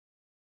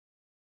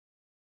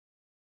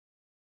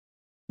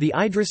 The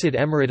Idrisid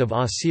Emirate of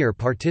Asir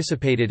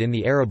participated in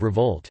the Arab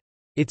Revolt.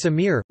 Its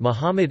emir,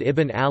 Muhammad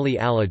ibn Ali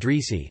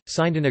al-Idrisi,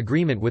 signed an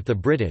agreement with the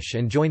British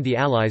and joined the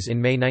Allies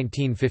in May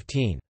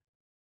 1915.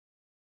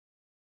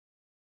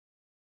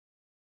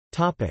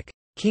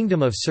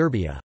 Kingdom of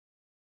Serbia.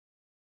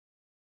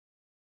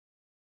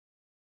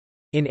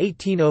 In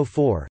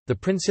 1804, the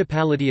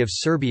Principality of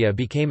Serbia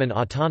became an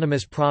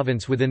autonomous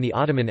province within the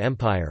Ottoman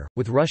Empire.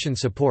 With Russian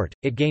support,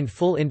 it gained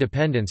full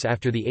independence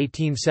after the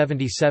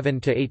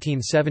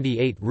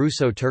 1877–1878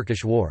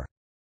 Russo-Turkish War.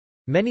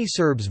 Many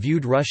Serbs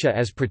viewed Russia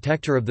as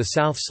protector of the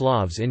South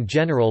Slavs in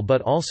general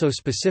but also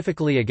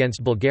specifically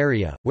against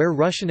Bulgaria, where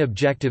Russian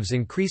objectives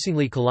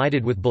increasingly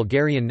collided with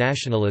Bulgarian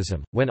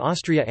nationalism. When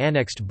Austria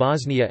annexed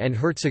Bosnia and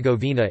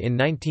Herzegovina in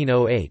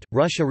 1908,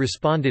 Russia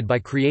responded by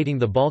creating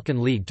the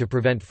Balkan League to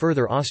prevent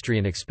further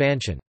Austrian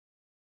expansion.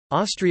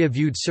 Austria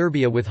viewed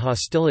Serbia with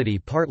hostility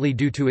partly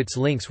due to its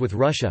links with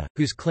Russia,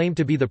 whose claim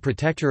to be the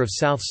protector of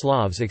South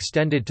Slavs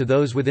extended to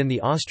those within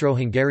the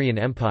Austro-Hungarian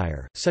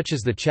Empire, such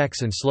as the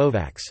Czechs and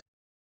Slovaks.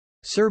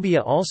 Serbia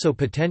also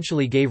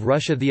potentially gave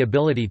Russia the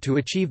ability to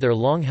achieve their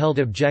long-held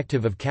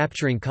objective of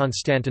capturing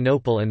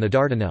Constantinople and the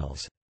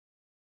Dardanelles.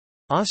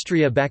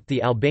 Austria backed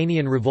the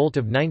Albanian Revolt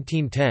of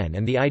 1910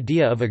 and the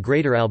idea of a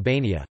Greater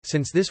Albania,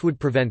 since this would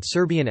prevent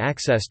Serbian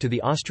access to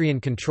the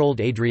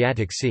Austrian-controlled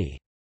Adriatic Sea.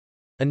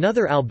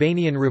 Another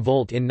Albanian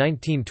revolt in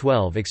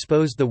 1912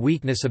 exposed the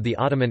weakness of the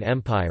Ottoman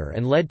Empire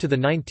and led to the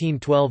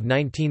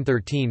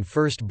 1912–1913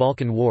 First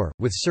Balkan War,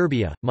 with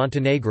Serbia,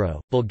 Montenegro,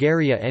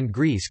 Bulgaria and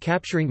Greece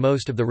capturing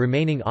most of the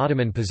remaining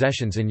Ottoman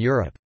possessions in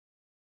Europe.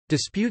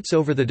 Disputes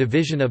over the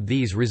division of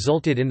these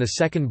resulted in the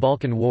Second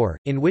Balkan War,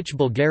 in which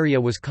Bulgaria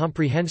was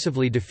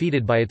comprehensively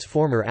defeated by its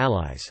former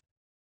allies.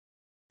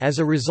 As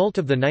a result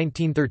of the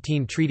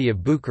 1913 Treaty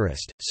of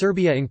Bucharest,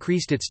 Serbia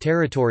increased its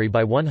territory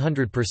by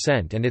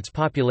 100% and its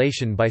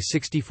population by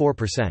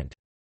 64%.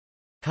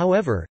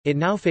 However, it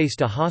now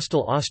faced a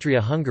hostile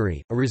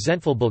Austria-Hungary, a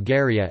resentful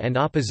Bulgaria and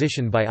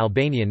opposition by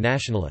Albanian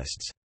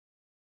nationalists.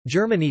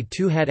 Germany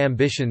too had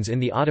ambitions in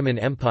the Ottoman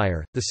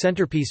Empire, the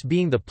centerpiece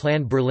being the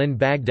planned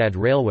Berlin-Baghdad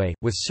Railway,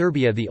 with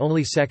Serbia the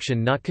only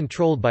section not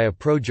controlled by a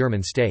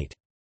pro-German state.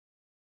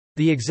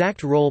 The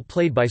exact role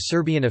played by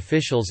Serbian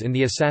officials in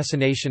the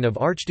assassination of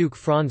Archduke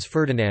Franz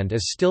Ferdinand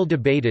is still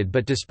debated,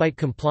 but despite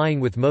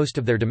complying with most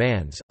of their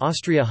demands,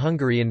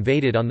 Austria-Hungary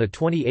invaded on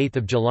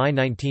 28 July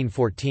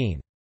 1914.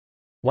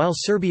 While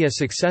Serbia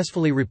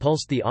successfully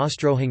repulsed the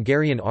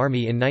Austro-Hungarian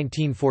army in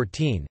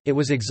 1914, it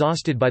was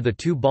exhausted by the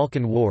two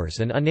Balkan Wars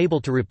and unable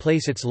to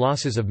replace its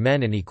losses of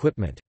men and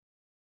equipment.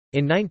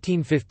 In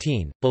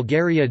 1915,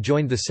 Bulgaria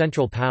joined the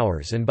Central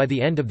Powers and by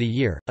the end of the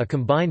year, a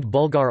combined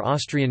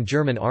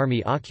Bulgar-Austrian-German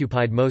army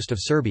occupied most of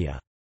Serbia.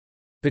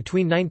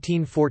 Between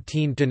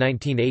 1914 to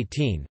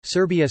 1918,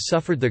 Serbia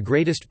suffered the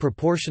greatest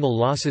proportional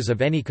losses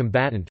of any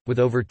combatant, with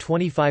over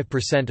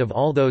 25% of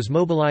all those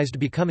mobilized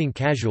becoming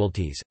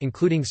casualties,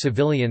 including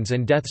civilians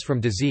and deaths from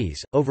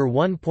disease. Over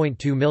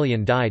 1.2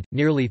 million died,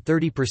 nearly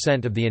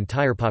 30% of the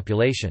entire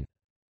population.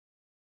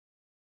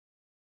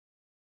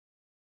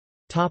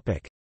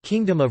 Topic: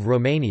 Kingdom of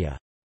Romania.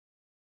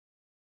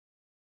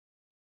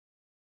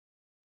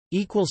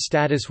 Equal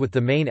status with the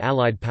main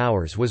Allied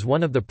powers was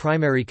one of the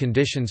primary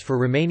conditions for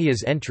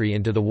Romania's entry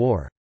into the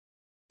war.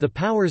 The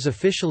powers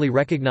officially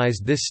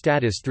recognized this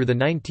status through the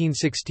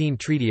 1916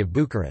 Treaty of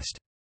Bucharest.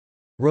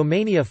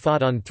 Romania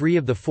fought on 3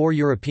 of the 4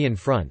 European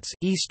fronts,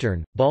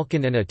 Eastern,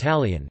 Balkan and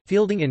Italian,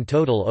 fielding in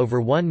total over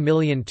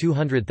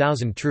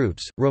 1,200,000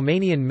 troops.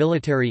 Romanian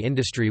military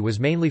industry was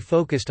mainly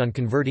focused on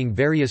converting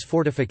various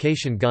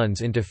fortification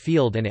guns into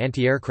field and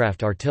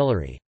anti-aircraft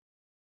artillery.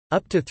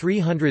 Up to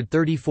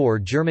 334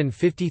 German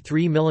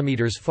 53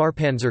 mm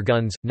Farpanzer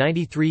guns,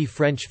 93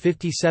 French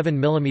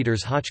 57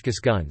 mm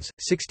Hotchkiss guns,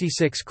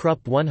 66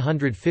 Krupp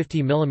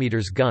 150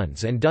 mm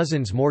guns and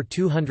dozens more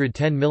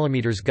 210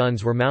 mm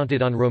guns were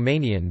mounted on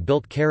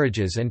Romanian-built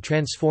carriages and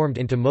transformed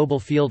into mobile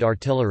field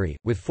artillery,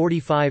 with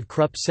 45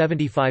 Krupp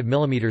 75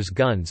 mm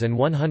guns and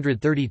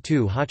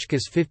 132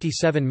 Hotchkiss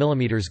 57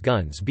 mm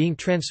guns being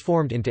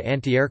transformed into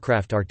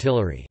anti-aircraft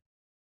artillery.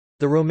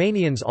 The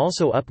Romanians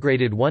also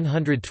upgraded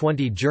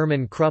 120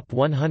 German Krupp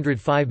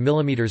 105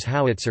 mm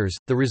howitzers,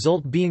 the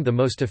result being the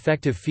most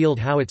effective field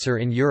howitzer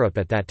in Europe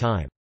at that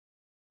time.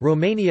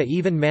 Romania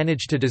even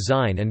managed to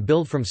design and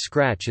build from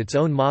scratch its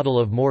own model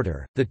of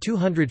mortar, the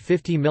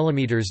 250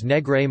 mm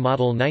Negre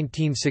model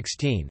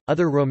 1916.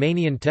 Other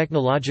Romanian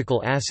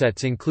technological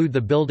assets include the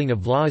building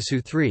of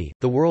Vlaisu 3,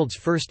 the world's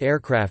first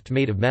aircraft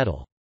made of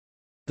metal.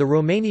 The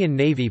Romanian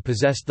Navy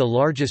possessed the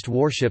largest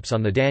warships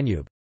on the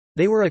Danube.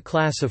 They were a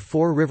class of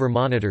 4 river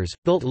monitors,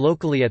 built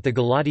locally at the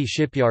Galati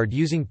shipyard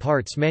using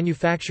parts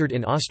manufactured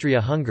in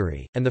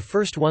Austria-Hungary, and the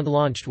first one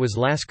launched was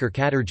Lasker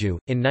Katarju,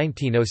 in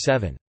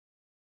 1907.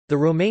 The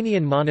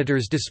Romanian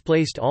monitors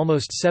displaced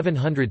almost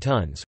 700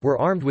 tons, were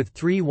armed with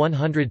 3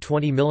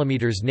 120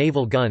 mm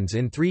naval guns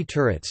in 3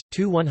 turrets,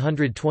 2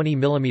 120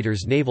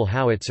 mm naval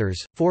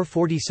howitzers, 4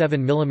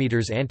 47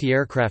 mm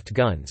anti-aircraft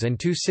guns and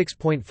 2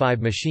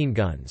 6.5 machine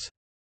guns.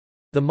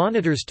 The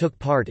monitors took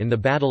part in the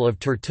Battle of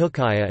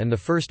Turtucaia and the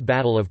First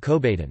Battle of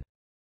Kobaton.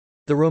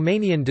 The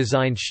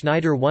Romanian-designed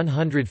Schneider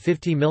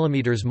 150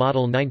 mm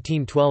Model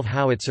 1912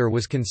 howitzer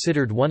was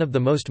considered one of the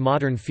most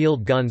modern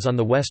field guns on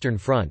the Western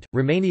Front.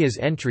 Romania's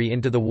entry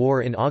into the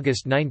war in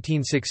August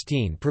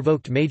 1916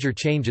 provoked major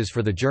changes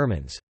for the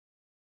Germans.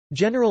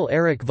 General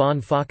Erich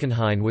von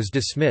Falkenhayn was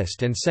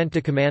dismissed and sent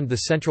to command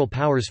the Central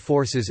Powers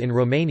forces in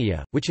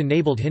Romania, which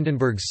enabled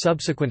Hindenburg's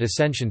subsequent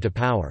ascension to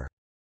power.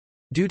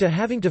 Due to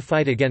having to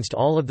fight against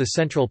all of the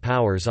Central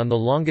Powers on the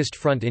longest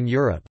front in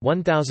Europe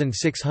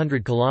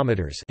 1,600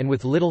 kilometers and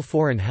with little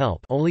foreign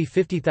help, only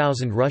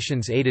 50,000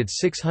 Russians aided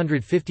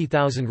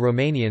 650,000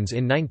 Romanians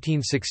in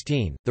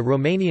 1916, the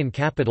Romanian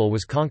capital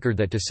was conquered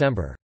that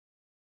December.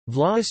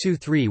 Vlaisu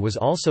III was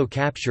also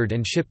captured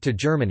and shipped to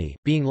Germany,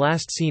 being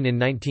last seen in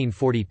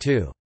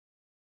 1942.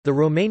 The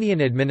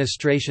Romanian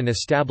administration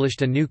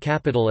established a new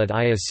capital at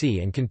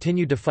Iasi and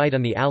continued to fight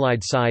on the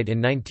Allied side in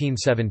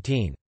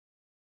 1917.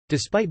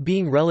 Despite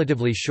being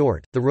relatively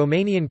short, the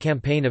Romanian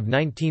campaign of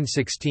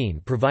 1916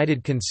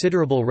 provided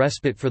considerable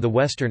respite for the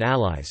Western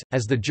Allies,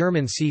 as the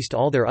Germans ceased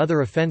all their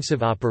other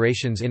offensive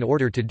operations in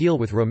order to deal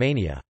with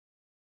Romania.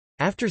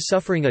 After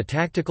suffering a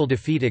tactical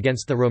defeat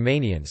against the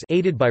Romanians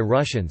aided by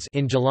Russians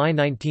in July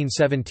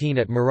 1917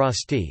 at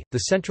Marasti,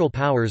 the Central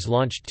Powers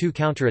launched two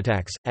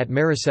counterattacks, at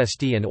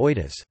Maricesti and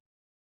Oidas.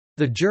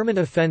 The German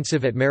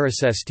offensive at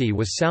Maricesti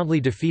was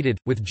soundly defeated,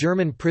 with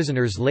German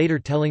prisoners later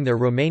telling their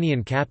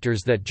Romanian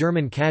captors that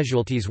German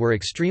casualties were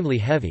extremely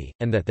heavy,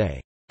 and that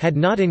they had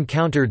not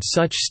encountered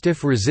such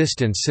stiff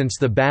resistance since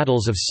the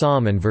battles of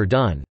Somme and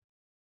Verdun.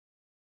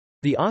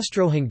 The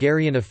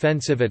Austro-Hungarian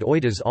offensive at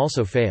Oidas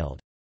also failed.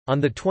 On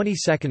the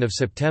 22nd of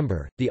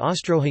September, the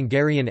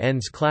Austro-Hungarian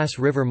Enns-class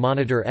river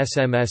monitor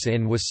SMS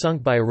IN was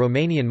sunk by a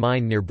Romanian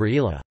mine near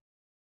Brăila.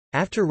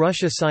 After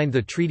Russia signed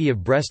the Treaty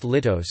of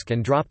Brest-Litovsk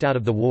and dropped out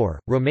of the war,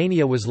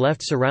 Romania was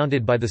left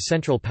surrounded by the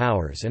Central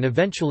Powers and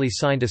eventually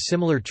signed a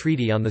similar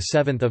treaty on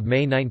 7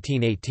 May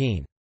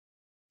 1918.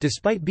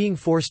 Despite being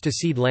forced to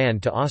cede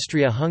land to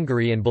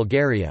Austria-Hungary and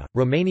Bulgaria,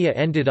 Romania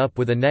ended up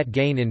with a net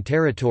gain in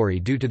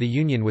territory due to the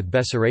union with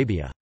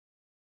Bessarabia.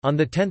 On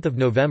 10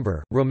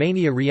 November,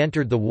 Romania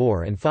re-entered the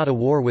war and fought a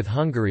war with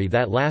Hungary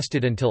that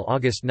lasted until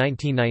August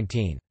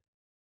 1919.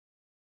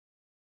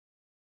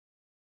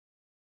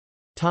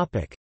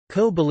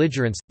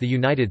 Co-belligerents, the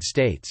United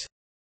States.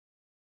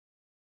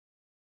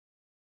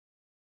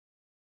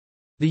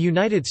 The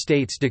United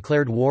States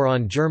declared war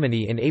on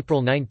Germany in April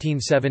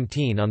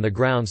 1917 on the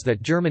grounds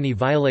that Germany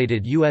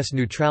violated U.S.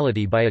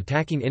 neutrality by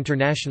attacking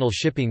international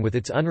shipping with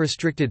its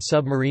unrestricted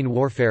submarine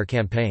warfare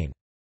campaign.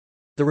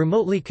 The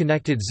remotely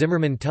connected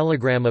Zimmermann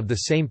telegram of the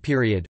same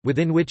period,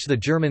 within which the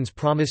Germans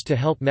promised to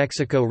help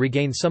Mexico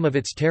regain some of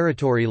its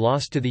territory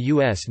lost to the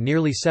U.S.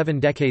 nearly 7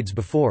 decades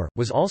before,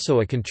 was also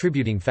a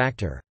contributing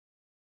factor.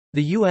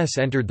 The U.S.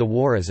 entered the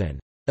war as an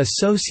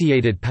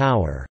associated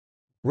power,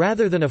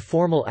 rather than a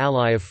formal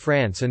ally of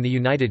France and the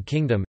United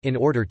Kingdom, in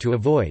order to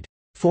avoid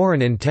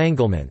foreign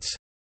entanglements.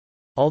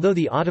 Although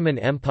the Ottoman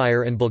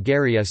Empire and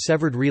Bulgaria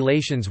severed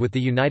relations with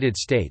the United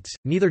States,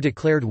 neither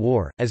declared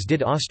war, as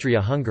did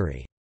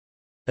Austria-Hungary.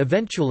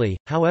 Eventually,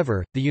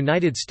 however, the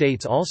United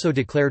States also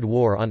declared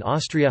war on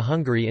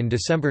Austria-Hungary in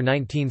December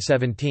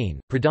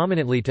 1917,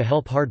 predominantly to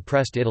help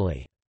hard-pressed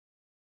Italy.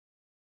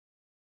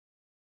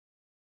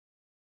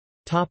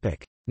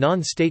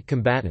 Non-state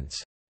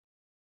combatants.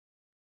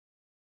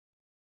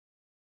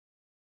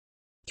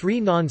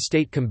 3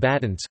 non-state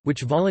combatants,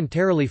 which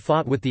voluntarily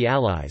fought with the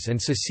Allies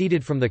and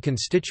seceded from the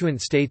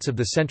constituent states of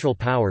the Central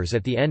Powers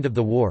at the end of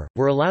the war,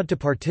 were allowed to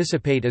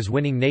participate as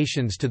winning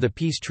nations to the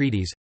peace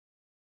treaties.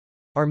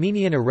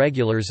 Armenian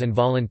irregulars and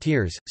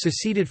volunteers,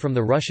 seceded from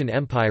the Russian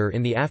Empire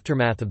in the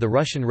aftermath of the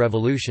Russian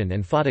Revolution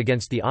and fought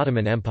against the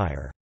Ottoman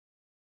Empire.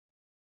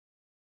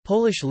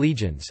 Polish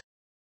legions.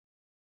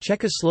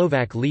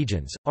 Czechoslovak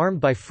legions, armed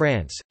by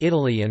France,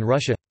 Italy and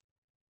Russia.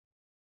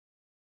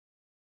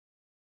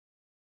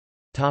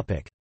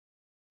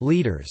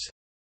 Leaders.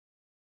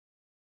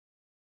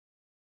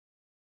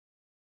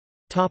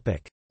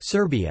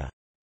 Serbia.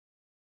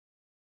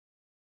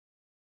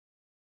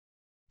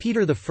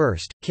 Peter I,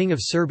 King of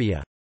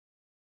Serbia.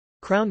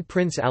 Crown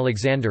Prince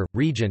Alexander,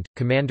 Regent,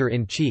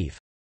 Commander-in-Chief.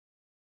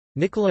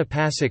 Nikola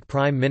Pasic,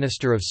 Prime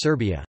Minister of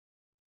Serbia.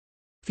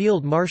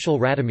 Field Marshal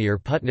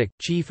Radomir Putnik,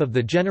 Chief of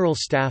the General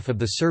Staff of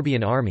the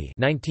Serbian Army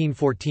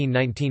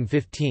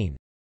 1914–1915.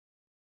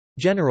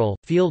 General,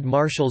 Field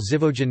Marshal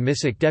Živojin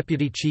Misic,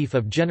 Deputy Chief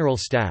of General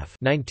Staff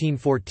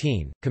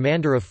 1914,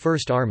 Commander of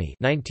First Army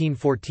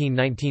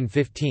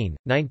 1914–1915,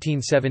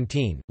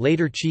 1917,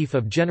 later Chief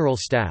of General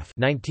Staff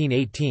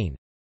 1918.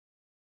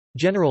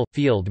 General,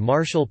 Field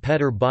Marshal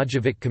Petr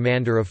Bojovic,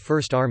 Commander of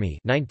First Army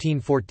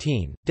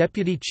 1914,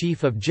 Deputy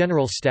Chief of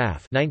General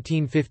Staff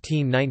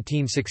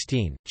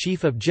 1915–1916,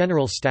 Chief of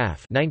General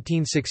Staff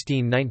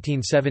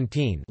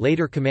 1916–1917,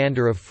 later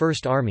Commander of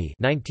First Army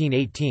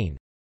 1918.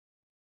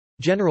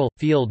 General,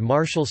 Field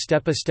Marshal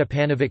Stepa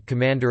Stepanovic,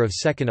 Commander of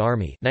Second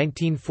Army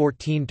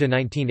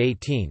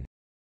 1914–1918.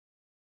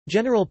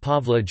 General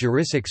Pavla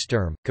Jurisic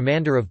Sturm,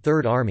 Commander of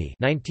Third Army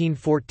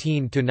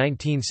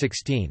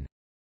 1914–1916.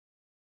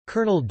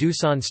 Colonel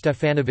Dusan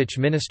Stefanovic,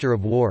 Minister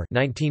of War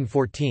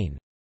 1914.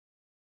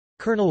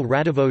 Colonel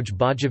Radivoj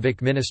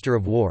Bojovic, Minister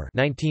of War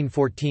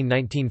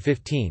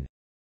 1914–1915.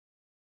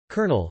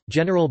 Colonel,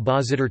 General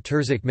Božidar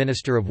Terzic,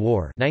 Minister of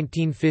War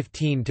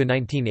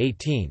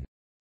 1915–1918.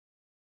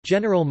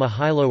 General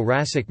Mihailo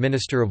Rasic,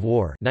 Minister of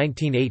War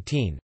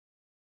 1918.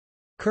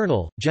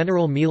 Colonel,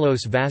 General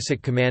Milos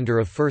Vasic, Commander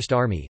of First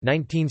Army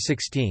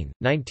 1916,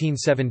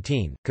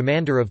 1917,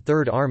 Commander of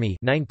Third Army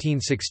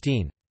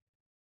 1916.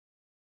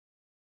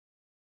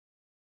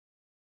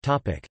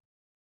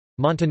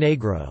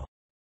 Montenegro.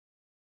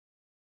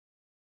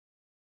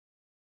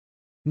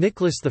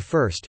 Nicholas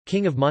I,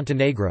 King of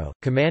Montenegro,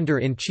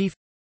 Commander-in-Chief.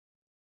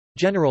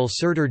 General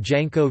Serdar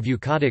Janko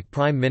Vukotic,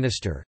 Prime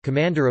Minister,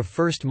 Commander of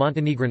First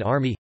Montenegrin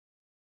Army.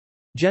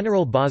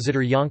 General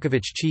Božidar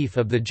Janković, Chief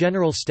of the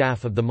General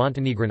Staff of the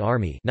Montenegrin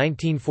Army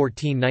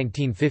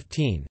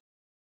 1914–1915.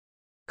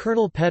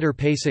 Colonel Petar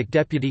Pasic,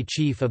 Deputy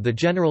Chief of the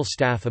General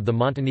Staff of the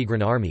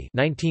Montenegrin Army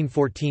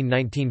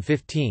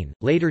 1914–1915,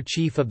 later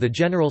Chief of the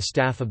General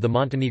Staff of the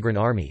Montenegrin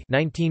Army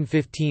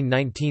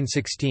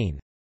 1915–1916.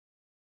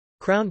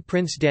 Crown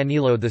Prince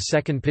Danilo II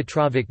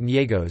Petrović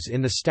Njegos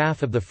in the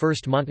staff of the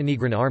 1st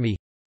Montenegrin Army.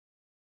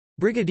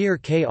 Brigadier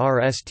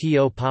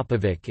Krsto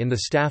Popović in the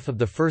staff of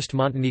the 1st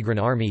Montenegrin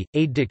Army,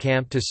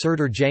 aide-de-camp to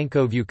Serdar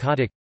Janko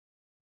Vukotic.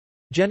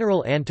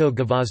 General Anto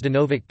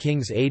Gvozdenović,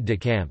 King's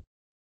aide-de-camp.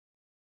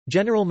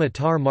 General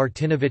Matar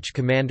Martinović,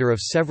 commander of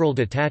several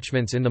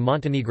detachments in the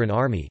Montenegrin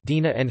Army,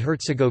 Dina and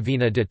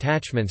Herzegovina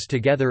detachments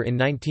together in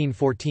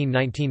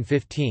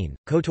 1914–1915,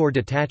 Kotor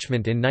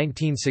detachment in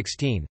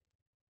 1916.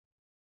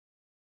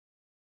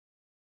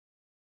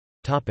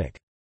 Topic: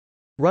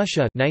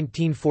 Russia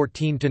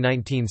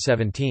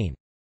 1914–1917.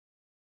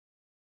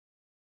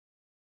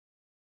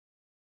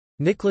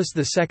 Nicholas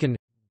II,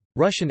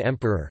 Russian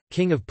Emperor,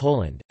 King of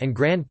Poland, and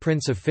Grand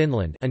Prince of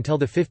Finland until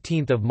the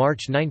 15th of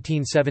March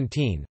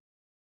 1917.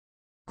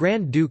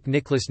 Grand Duke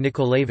Nicholas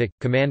Nikolaevich,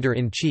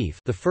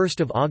 Commander-in-Chief, the 1st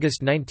of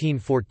August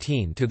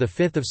 1914 to the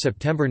 5th of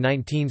September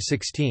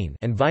 1916,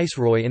 and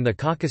Viceroy in the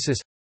Caucasus.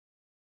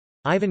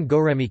 Ivan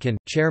Goremykin,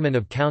 Chairman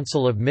of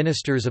Council of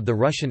Ministers of the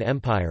Russian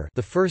Empire,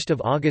 the 1st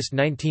of August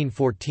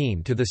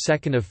 1914 to the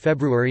 2nd of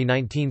February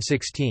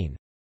 1916.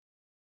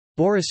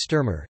 Boris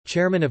Sturmer,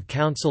 Chairman of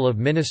Council of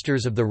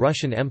Ministers of the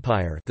Russian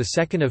Empire, the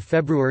 2nd of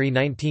February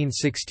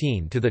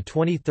 1916 to the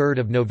 23rd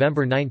of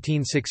November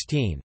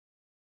 1916.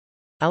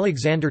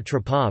 Alexander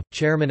Trepov,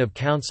 Chairman of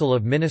Council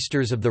of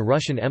Ministers of the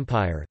Russian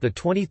Empire, the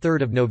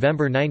 23rd of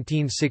November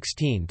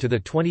 1916 to the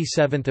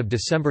 27th of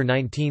December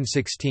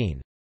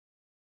 1916.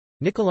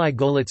 Nikolai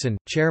Golitsyn,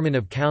 Chairman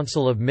of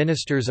Council of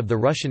Ministers of the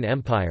Russian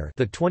Empire,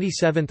 the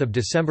 27th of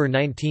December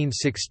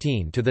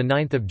 1916 to the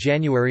 9th of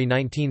January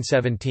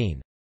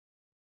 1917.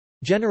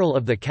 General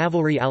of the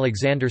Cavalry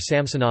Alexander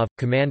Samsonov,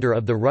 commander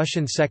of the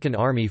Russian Second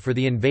Army for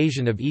the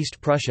invasion of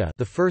East Prussia,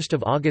 the 1st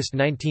of August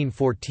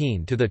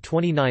 1914 to the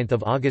 29th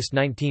of August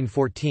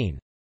 1914.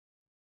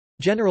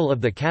 General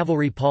of the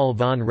Cavalry Paul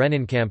von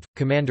Rennenkampf,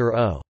 commander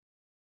O.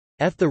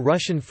 F. the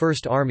Russian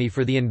First Army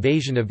for the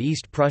invasion of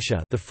East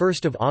Prussia, the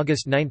 1st of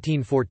August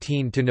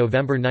 1914 to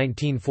November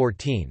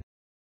 1914.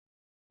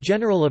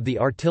 General of the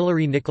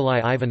Artillery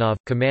Nikolai Ivanov,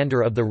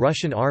 commander of the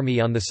Russian Army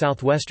on the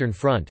Southwestern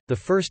Front, the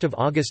 1st of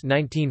August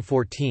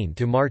 1914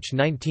 to March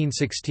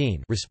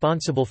 1916,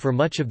 responsible for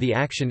much of the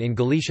action in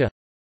Galicia.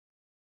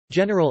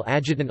 General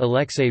Adjutant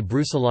Alexei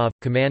Brusilov,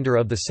 commander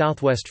of the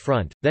Southwest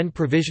Front, then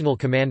provisional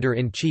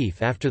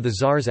commander-in-chief after the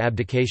Tsar's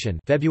abdication,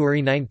 February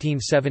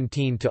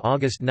 1917 to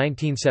August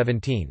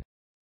 1917.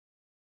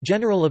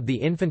 General of the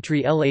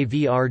Infantry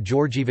Lavr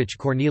Georgievich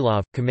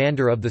Kornilov,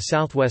 commander of the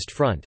Southwest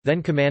Front,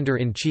 then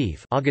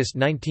commander-in-chief, August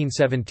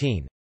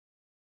 1917.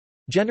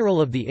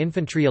 General of the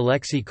Infantry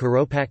Alexei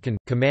Kuropatkin,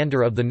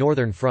 commander of the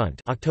Northern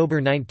Front, October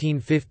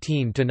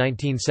 1915 to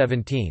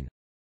 1917.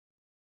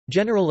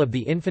 General of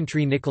the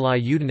Infantry Nikolai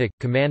Yudenich,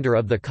 commander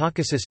of the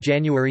Caucasus,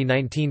 January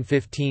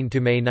 1915 to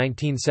May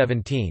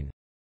 1917.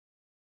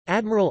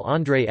 Admiral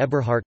Andrei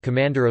Eberhardt,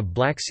 commander of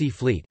Black Sea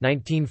Fleet,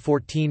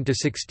 1914 to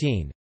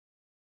 16.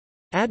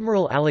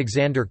 Admiral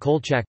Alexander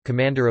Kolchak,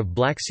 commander of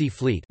Black Sea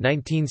Fleet,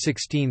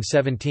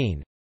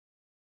 1916–17.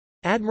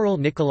 Admiral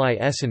Nikolai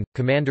Essen,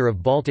 commander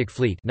of Baltic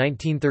Fleet,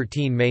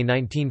 1913 May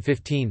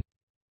 1915.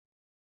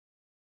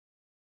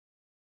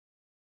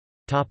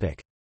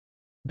 Topic: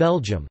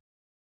 Belgium.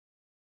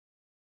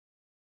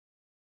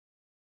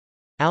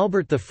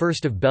 Albert I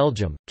of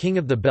Belgium, King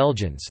of the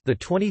Belgians, the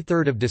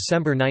 23rd of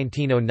December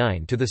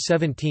 1909 to the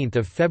 17th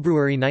of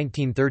February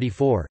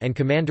 1934, and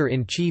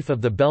Commander-in-Chief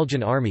of the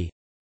Belgian Army.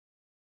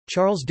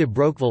 Charles de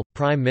Broqueville,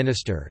 Prime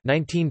Minister,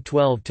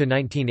 1912 to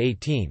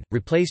 1918,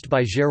 replaced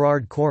by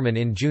Gérard Corman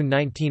in June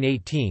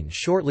 1918,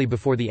 shortly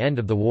before the end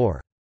of the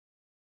war.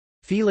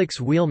 Felix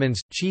Wielemans,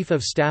 Chief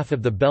of Staff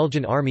of the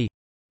Belgian Army.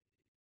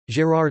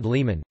 Gérard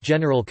Leman,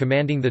 General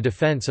commanding the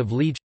defence of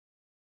Liege.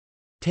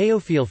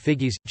 Théophile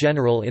Figues,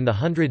 General in the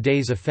 100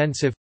 Days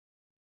Offensive.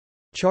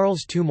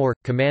 Charles Toumour,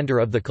 Commander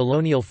of the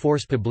Colonial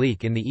Force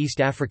Publique in the East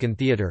African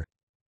Theatre.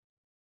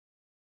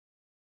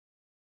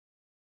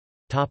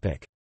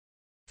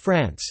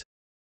 France.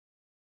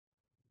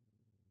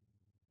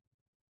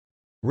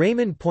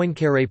 Raymond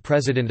Poincaré,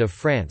 President of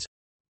France.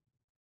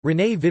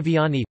 René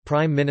Viviani,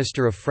 Prime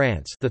Minister of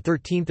France, the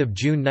 13th of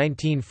June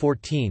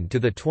 1914 to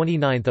the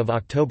 29th of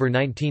October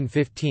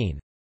 1915.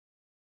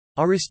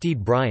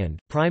 Aristide Briand,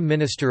 Prime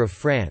Minister of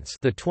France,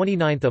 the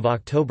 29th of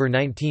October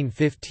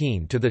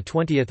 1915 to the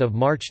 20th of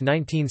March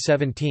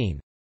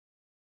 1917.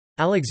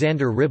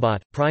 Alexander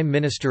Ribot, Prime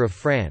Minister of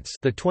France,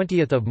 the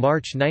 20th of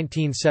March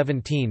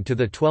 1917 to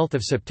the 12th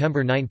of September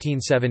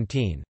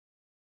 1917.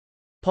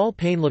 Paul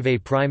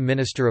Painlevé, Prime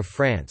Minister of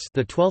France,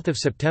 the 12th of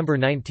September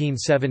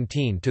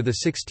 1917 to the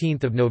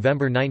 16th of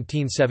November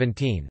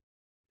 1917.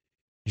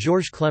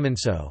 Georges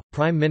Clemenceau,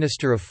 Prime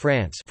Minister of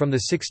France, from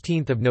the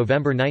 16th of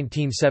November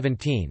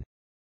 1917.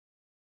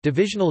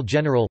 Divisional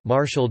General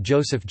Marshal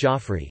Joseph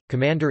Joffre,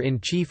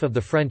 Commander-in-Chief of the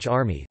French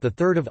Army, the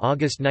 3rd of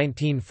August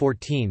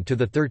 1914 to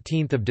the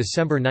 13th of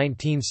December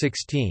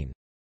 1916.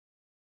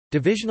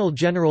 Divisional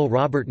General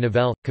Robert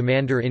Nivelle,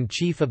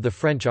 Commander-in-Chief of the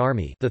French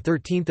Army, the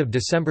 13th of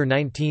December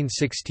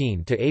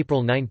 1916 to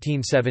April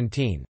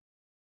 1917.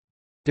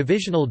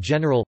 Divisional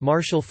General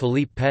Marshal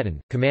Philippe Pétain,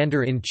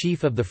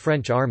 Commander-in-Chief of the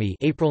French Army,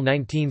 April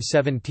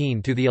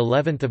 1917 to the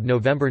 11th of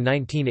November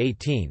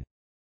 1918.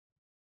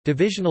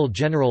 Divisional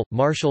General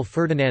Marshal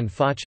Ferdinand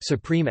Foch,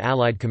 Supreme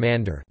Allied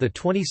Commander, the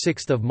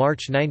 26th of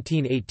March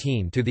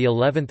 1918 to the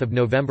 11th of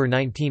November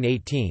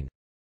 1918.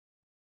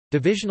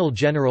 Divisional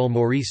General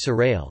Maurice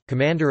Sorel,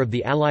 Commander of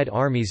the Allied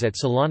Armies at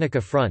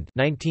Salonika Front,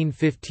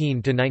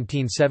 1915 to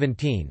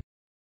 1917.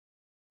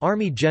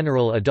 Army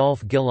General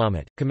Adolphe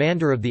Guillaumet,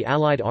 Commander of the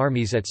Allied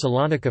Armies at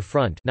Salonika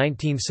Front,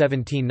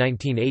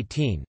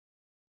 1917–1918.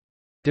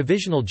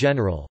 Divisional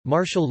General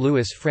Marshal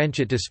Louis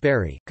Franchet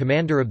Despary,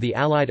 Commander of the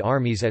Allied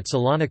Armies at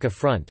Salonika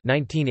Front,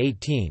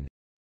 1918.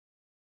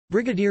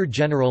 Brigadier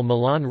General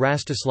Milan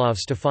Rastislav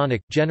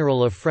Stefanik,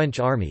 General of French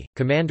Army,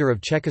 Commander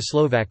of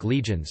Czechoslovak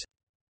Legions.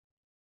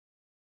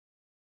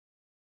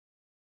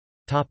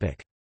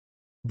 Topic: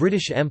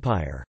 British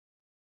Empire.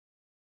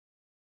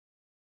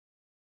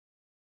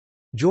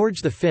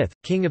 George V,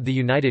 King of the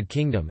United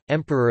Kingdom,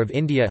 Emperor of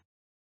India.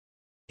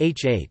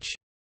 H.H.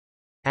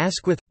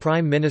 Asquith,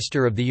 Prime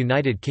Minister of the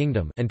United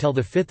Kingdom until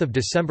 5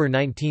 December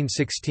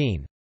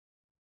 1916.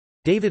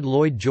 David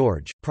Lloyd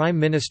George, Prime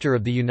Minister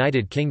of the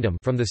United Kingdom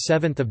from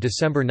 7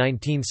 December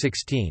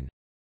 1916.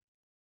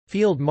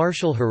 Field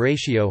Marshal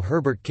Horatio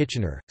Herbert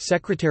Kitchener,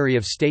 Secretary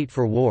of State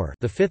for War,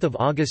 the 5th of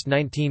August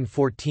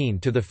 1914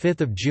 to the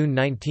 5th of June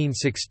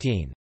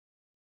 1916.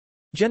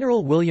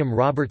 General William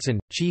Robertson,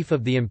 Chief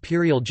of the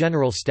Imperial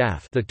General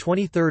Staff, the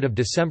 23rd of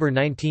December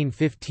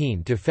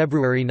 1915 to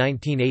February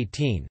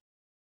 1918.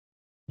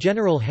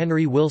 General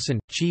Henry Wilson,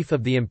 Chief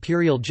of the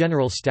Imperial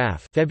General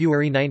Staff,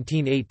 February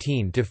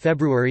 1918 to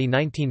February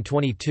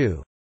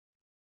 1922.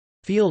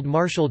 Field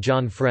Marshal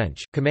John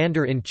French,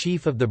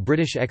 Commander-in-Chief of the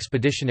British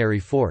Expeditionary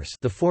Force,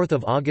 the 4th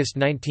of August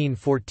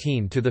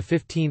 1914 to the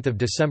 15th of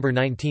December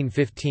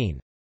 1915.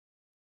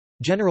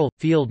 General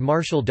Field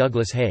Marshal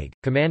Douglas Haig,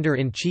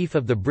 Commander-in-Chief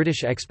of the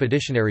British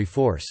Expeditionary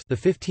Force, the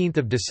 15th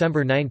of December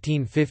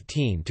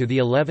 1915 to the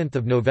 11th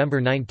of November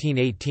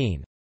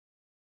 1918.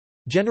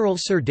 General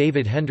Sir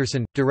David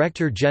Henderson,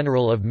 Director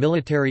General of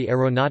Military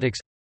Aeronautics.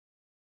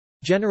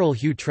 General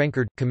Hugh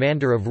Trenchard,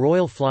 Commander of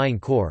Royal Flying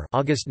Corps,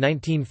 August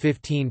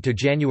 1915 to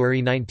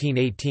January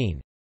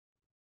 1918.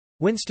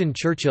 Winston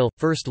Churchill,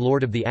 First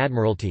Lord of the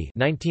Admiralty,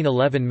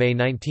 1911–May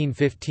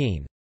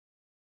 1915.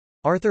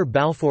 Arthur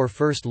Balfour,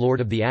 First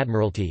Lord of the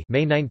Admiralty,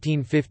 May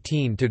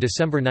 1915 to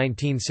December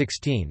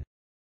 1916.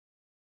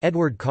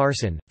 Edward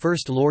Carson,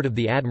 First Lord of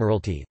the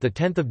Admiralty, the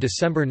 10th of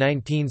December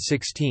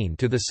 1916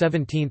 to the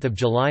 17th of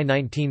July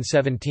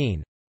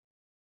 1917.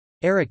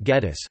 Eric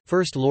Geddes,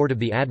 First Lord of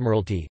the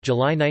Admiralty,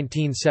 July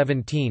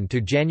 1917 to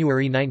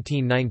January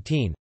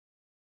 1919.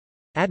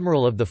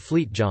 Admiral of the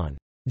Fleet John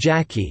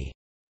Jackie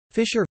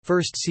Fisher,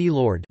 First Sea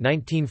Lord,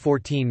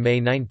 1914–May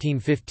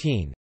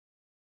 1915.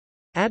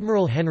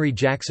 Admiral Henry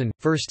Jackson,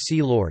 First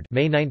Sea Lord,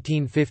 May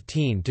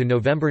 1915 to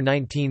November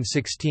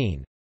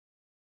 1916.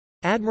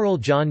 Admiral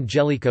John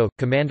Jellicoe,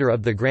 Commander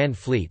of the Grand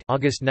Fleet,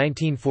 August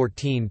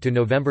 1914 to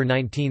November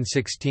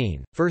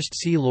 1916, First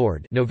Sea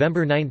Lord,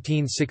 November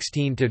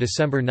 1916 to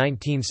December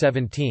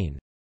 1917.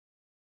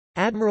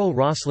 Admiral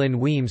Roslyn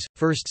Weems,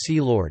 First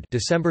Sea Lord,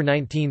 December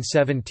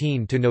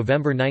 1917 to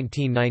November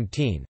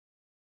 1919.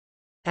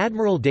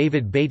 Admiral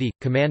David Beatty,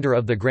 Commander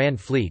of the Grand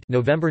Fleet,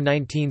 November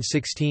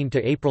 1916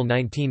 to April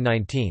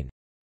 1919.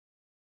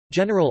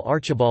 General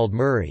Archibald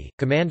Murray,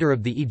 Commander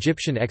of the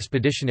Egyptian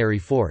Expeditionary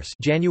Force,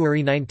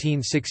 January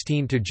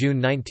 1916 to June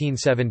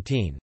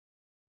 1917.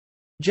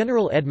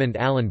 General Edmund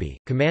Allenby,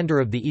 Commander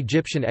of the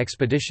Egyptian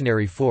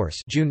Expeditionary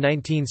Force, June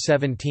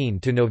 1917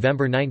 to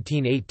November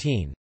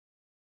 1918.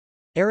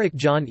 Eric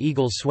John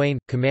Eagle Swain,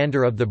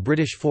 Commander of the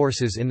British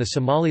forces in the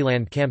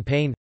Somaliland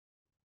Campaign.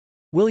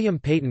 William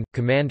Peyton,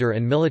 Commander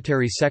and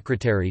Military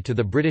Secretary to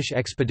the British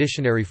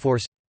Expeditionary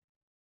Force.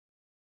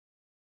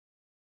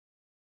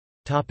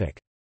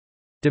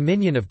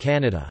 Dominion of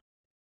Canada.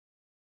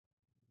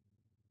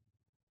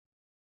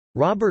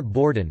 Robert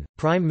Borden,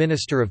 Prime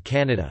Minister of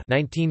Canada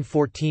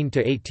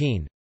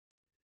 1914–18.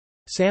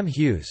 Sam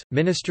Hughes,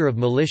 Minister of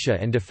Militia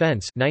and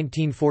Defence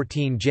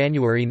 1914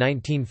 January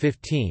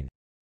 1915.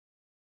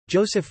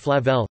 Joseph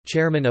Flavel,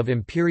 Chairman of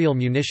Imperial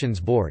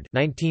Munitions Board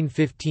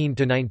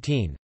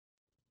 1915–19.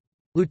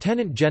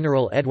 Lieutenant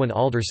General Edwin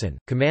Alderson,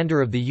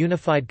 Commander of the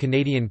Unified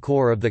Canadian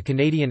Corps of the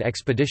Canadian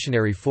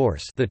Expeditionary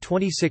Force, the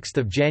 26th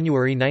of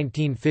January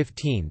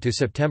 1915 to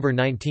September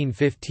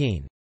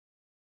 1915.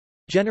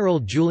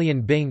 General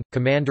Julian Byng,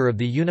 Commander of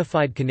the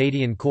Unified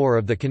Canadian Corps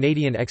of the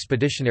Canadian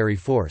Expeditionary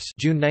Force,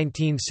 June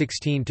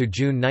 1916 to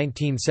June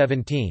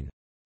 1917.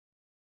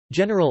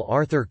 General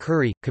Arthur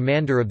Currie,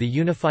 Commander of the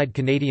Unified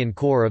Canadian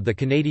Corps of the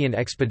Canadian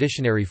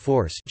Expeditionary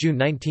Force, June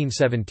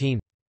 1917.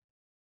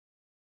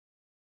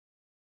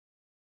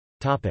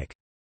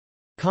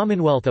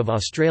 Commonwealth of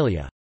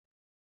Australia.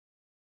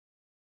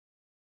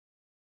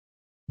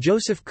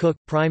 Joseph Cook,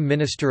 Prime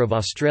Minister of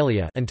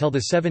Australia until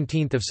the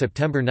 17th of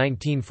September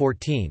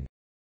 1914.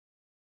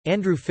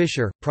 Andrew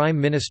Fisher,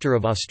 Prime Minister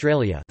of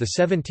Australia, the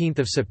 17th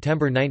of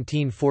September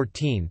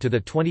 1914 to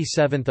the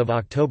 27th of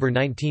October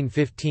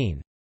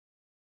 1915.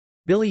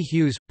 Billy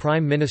Hughes,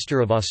 Prime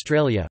Minister of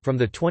Australia, from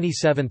the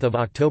 27th of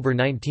October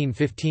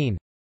 1915.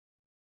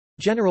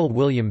 General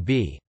William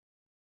B.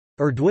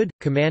 Erdwood,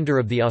 Commander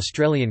of the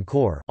Australian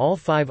Corps, all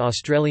 5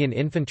 Australian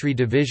infantry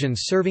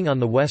divisions serving on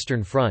the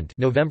Western Front,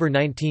 November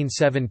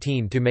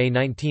 1917 to May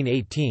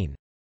 1918.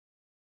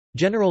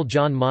 General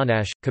John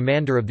Monash,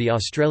 Commander of the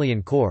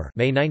Australian Corps,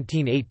 May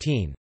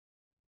 1918.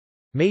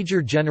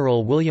 Major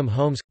General William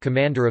Holmes,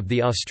 Commander of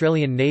the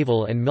Australian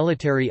Naval and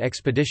Military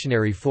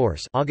Expeditionary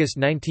Force, August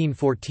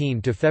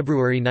 1914 to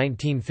February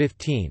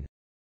 1915.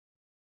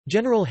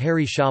 General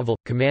Harry Chauvel,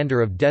 Commander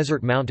of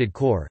Desert Mounted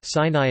Corps,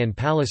 Sinai and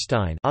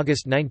Palestine,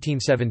 August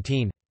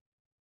 1917.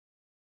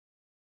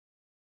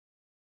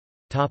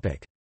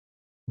 Topic: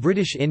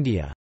 British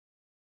India.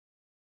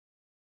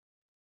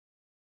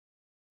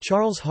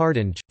 Charles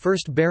Hardinge,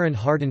 1st Baron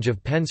Hardinge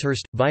of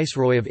Penshurst,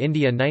 Viceroy of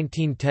India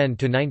 1910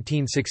 to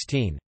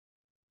 1916.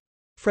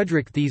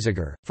 Frederick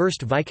Thesiger,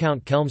 1st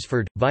Viscount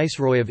Chelmsford,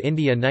 Viceroy of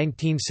India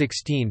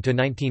 1916 to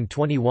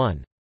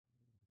 1921.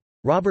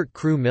 Robert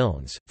Crewe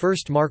Milnes,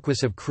 1st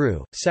Marquess of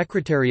Crewe,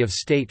 Secretary of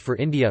State for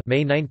India,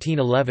 May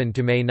 1911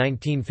 to May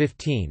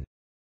 1915.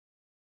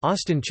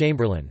 Austen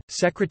Chamberlain,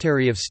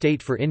 Secretary of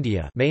State for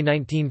India, May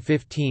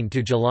 1915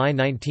 to July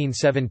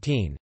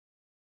 1917.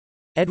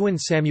 Edwin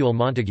Samuel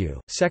Montagu,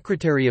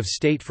 Secretary of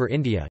State for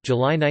India,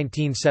 July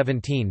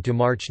 1917 to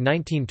March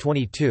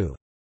 1922.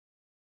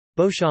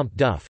 Beauchamp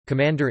Duff,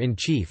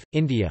 Commander-in-Chief,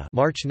 India,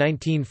 March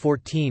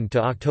 1914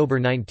 to October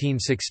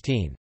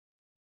 1916.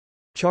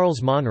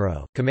 Charles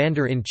Monro,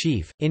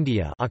 Commander-in-Chief,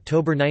 India,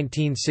 October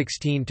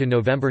 1916 to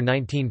November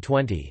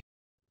 1920.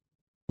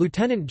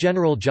 Lieutenant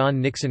General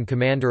John Nixon,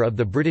 Commander of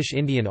the British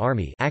Indian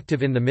Army,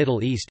 active in the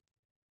Middle East.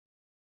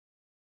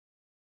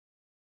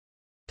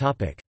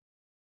 Topic: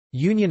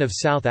 Union of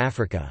South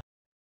Africa.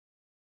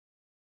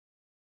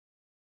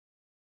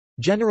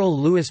 General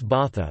Louis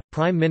Botha,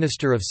 Prime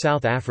Minister of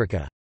South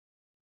Africa.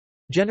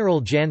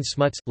 General Jan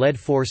Smuts, led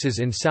forces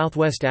in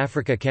Southwest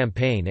Africa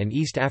Campaign and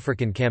East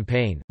African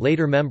Campaign,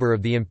 later member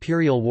of the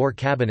Imperial War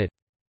Cabinet.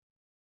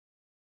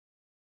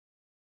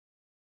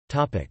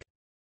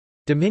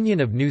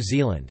 Dominion of New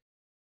Zealand.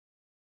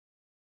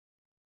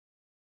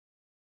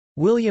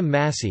 William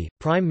Massey,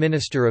 Prime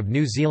Minister of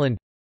New Zealand.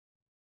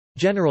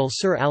 General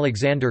Sir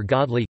Alexander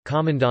Godley,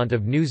 Commandant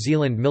of New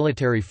Zealand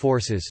Military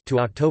Forces to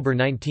October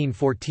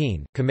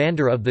 1914,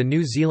 Commander of the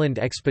New Zealand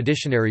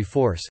Expeditionary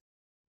Force.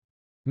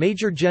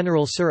 Major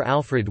General Sir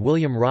Alfred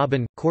William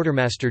Robin,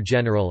 Quartermaster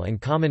General and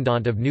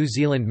Commandant of New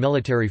Zealand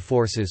Military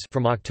Forces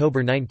from October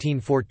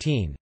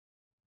 1914.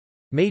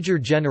 Major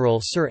General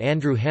Sir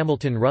Andrew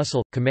Hamilton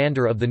Russell,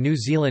 Commander of the New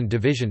Zealand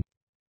Division.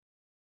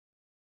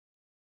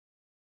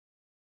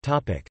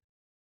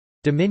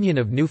 Dominion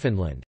of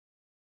Newfoundland.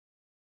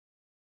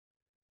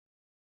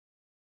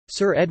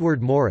 Sir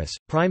Edward Morris,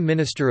 Prime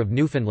Minister of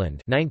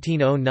Newfoundland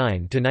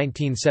 1909 to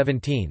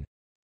 1917.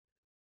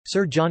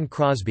 Sir John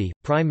Crosbie,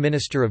 Prime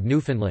Minister of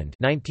Newfoundland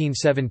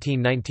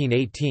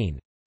 1917–1918.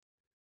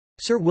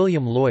 Sir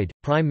William Lloyd,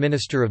 Prime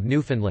Minister of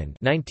Newfoundland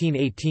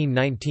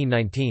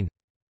 1918–1919.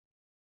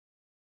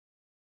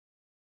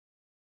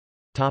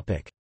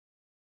 Topic: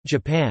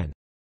 Japan.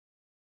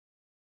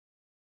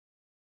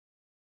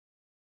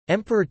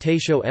 Emperor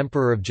Taisho,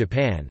 Emperor of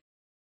Japan.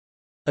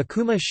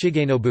 Akuma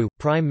Shigenobu,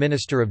 Prime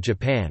Minister of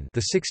Japan,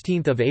 the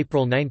 16th of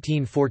April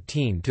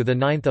 1914 to the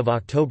 9th of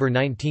October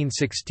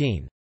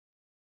 1916.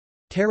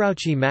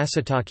 Terauchi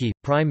Masataki,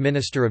 Prime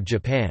Minister of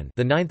Japan,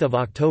 the 9th of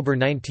October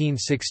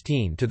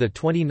 1916 to the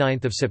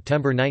 29th of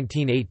September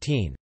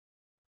 1918.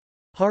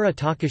 Hara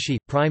Takashi,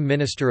 Prime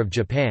Minister of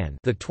Japan,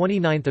 the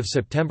 29th of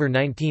September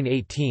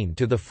 1918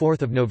 to the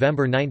 4th of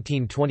November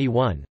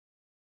 1921.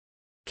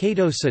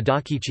 Kato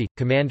Sadakichi,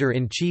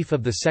 Commander-in-Chief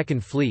of the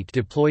Second Fleet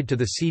deployed to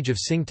the Siege of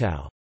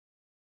Tsingtao.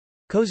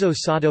 Kozo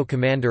Sato,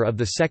 Commander of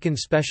the 2nd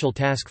Special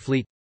Task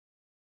Fleet.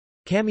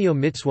 Kamio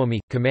Mitsuomi,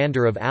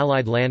 Commander of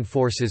Allied Land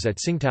Forces at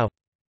Tsingtao.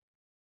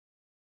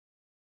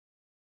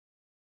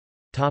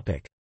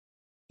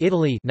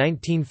 Italy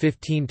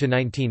 1915 to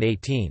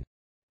 1918.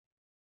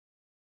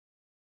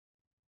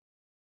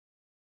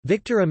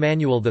 Victor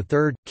Emmanuel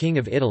III, King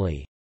of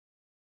Italy.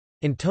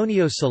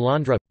 Antonio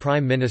Salandra,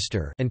 Prime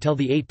Minister until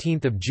the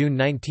 18th of June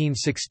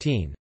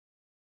 1916.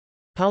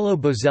 Paolo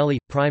Bozelli,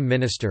 Prime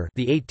Minister,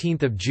 the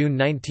 18th of June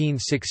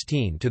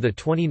 1916 to the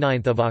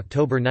 29th of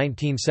October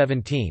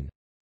 1917.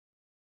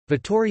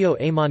 Vittorio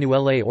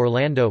Emanuele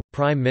Orlando,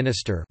 Prime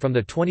Minister, from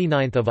the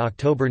 29th of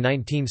October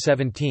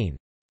 1917.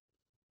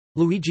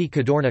 Luigi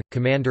Cadorna,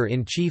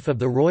 Commander-in-Chief of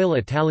the Royal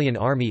Italian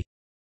Army.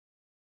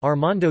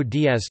 Armando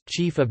Diaz,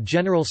 Chief of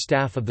General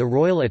Staff of the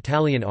Royal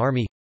Italian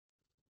Army.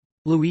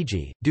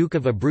 Luigi, Duke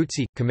of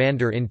Abruzzi,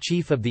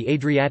 Commander-in-Chief of the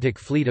Adriatic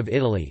Fleet of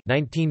Italy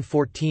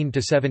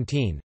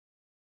 1914–17.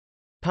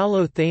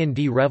 Paolo Thaon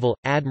di Revel,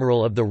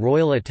 Admiral of the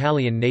Royal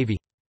Italian Navy.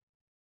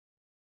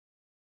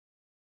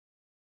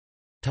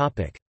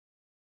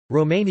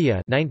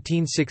 Romania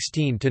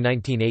 1916 to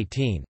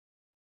 1918.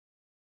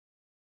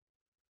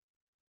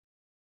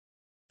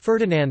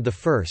 Ferdinand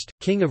I,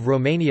 King of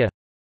Romania.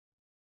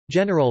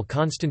 General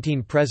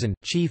Constantine Prezan,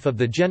 Chief of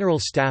the General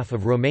Staff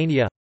of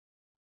Romania.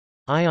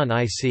 Ion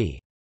IC.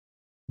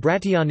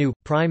 Bratianu,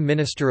 Prime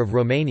Minister of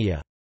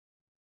Romania.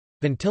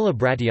 Ventila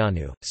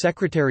Bratianu,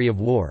 Secretary of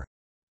War.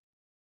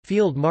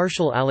 Field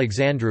Marshal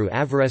Alexandru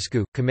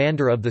Averescu,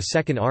 Commander of the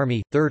 2nd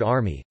Army, 3rd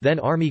Army, then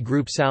Army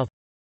Group South.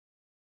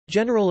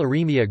 General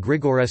Aremia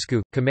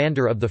Grigorescu,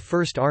 Commander of the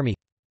 1st Army.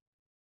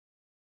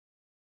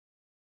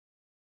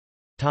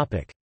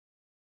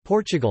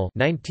 Portugal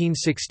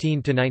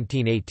 1916 to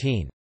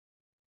 1918.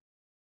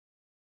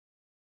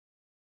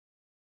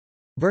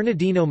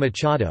 Bernardino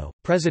Machado,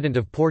 President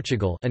of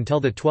Portugal until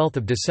the 12th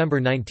of December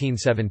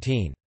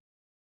 1917.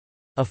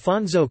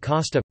 Afonso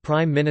Costa,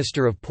 Prime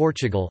Minister of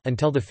Portugal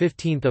until the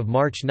 15th of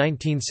March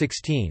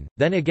 1916,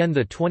 then again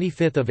the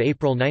 25th of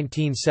April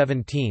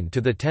 1917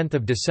 to the 10th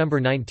of December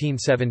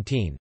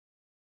 1917.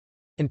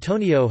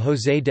 Antonio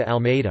José de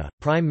Almeida,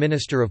 Prime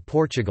Minister of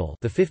Portugal,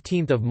 the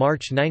 15th of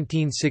March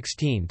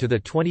 1916 to the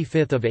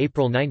 25th of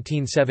April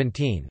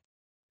 1917.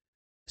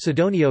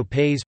 Sidonio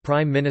Paes,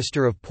 Prime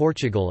Minister of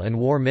Portugal and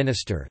War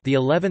Minister, the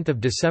 11th of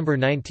December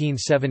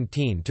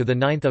 1917 to the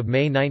 9th of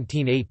May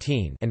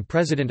 1918, and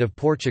President of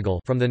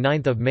Portugal from the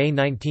 9th of May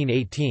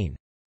 1918.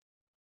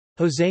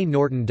 José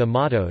Norton de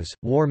Matos,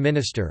 War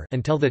Minister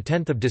until the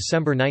 10th of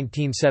December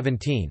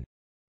 1917.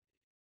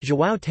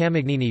 João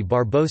Tamagnini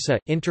Barbosa,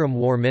 Interim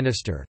War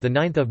Minister, the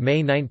 9th of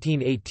May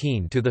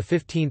 1918 to the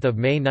 15th of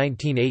May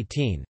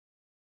 1918.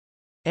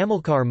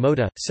 Amilcar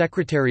Mota,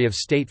 Secretary of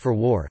State for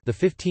War, the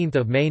 15th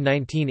of May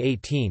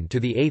 1918 to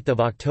the 8th of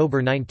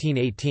October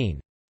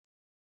 1918.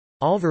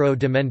 Álvaro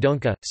de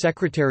Mendonça,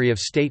 Secretary of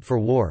State for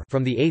War,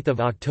 from the 8th of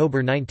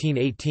October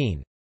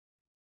 1918.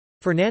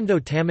 Fernando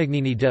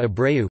Tamagnini de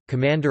Abreu,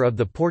 Commander of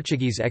the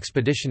Portuguese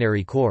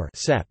Expeditionary Corps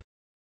 (CEP).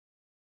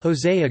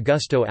 José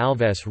Augusto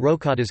Alves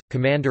Rocatas,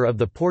 Commander of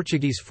the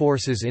Portuguese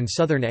forces in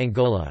southern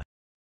Angola.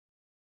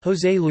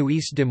 José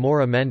Luís de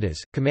Moura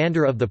Mendes,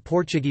 Commander of the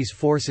Portuguese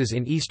forces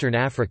in Eastern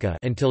Africa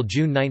until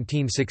June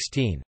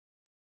 1916.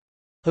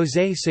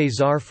 José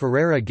César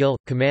Ferreira Gil,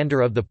 Commander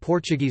of the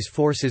Portuguese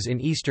forces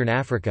in Eastern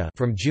Africa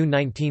from June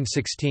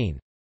 1916.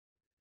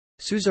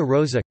 Sousa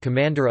Rosa,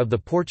 Commander of the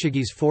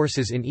Portuguese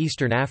forces in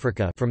Eastern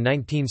Africa from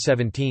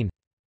 1917.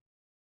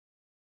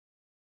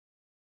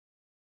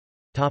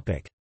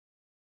 Topic: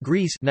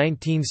 Greece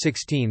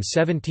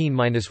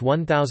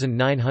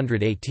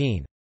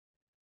 1916–17–1918.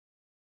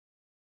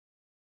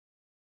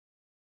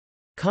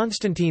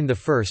 Constantine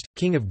I,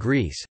 King of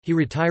Greece, he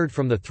retired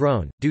from the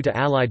throne, due to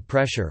Allied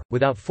pressure,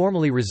 without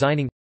formally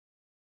resigning.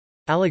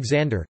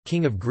 Alexander,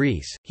 King of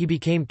Greece, he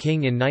became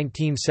king in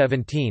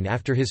 1917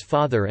 after his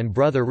father and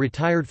brother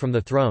retired from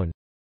the throne.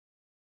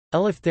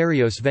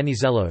 Eleftherios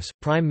Venizelos,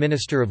 Prime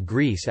Minister of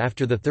Greece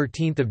after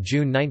 13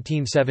 June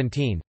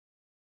 1917.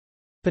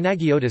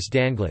 Panagiotis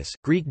Danglis,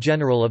 Greek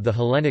general of the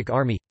Hellenic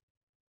Army.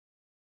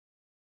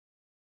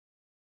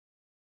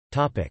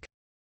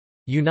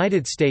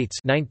 United States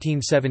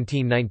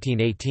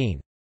 1917–1918.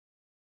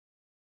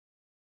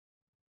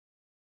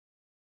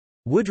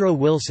 Woodrow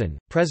Wilson,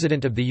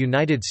 President of the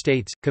United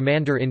States,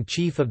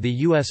 Commander-in-Chief of the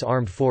U.S.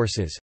 Armed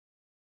Forces.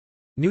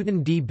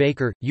 Newton D.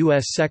 Baker,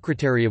 U.S.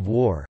 Secretary of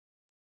War.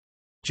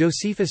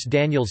 Josephus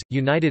Daniels,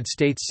 United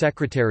States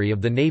Secretary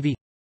of the Navy.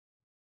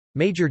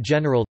 Major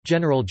General,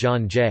 General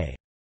John J.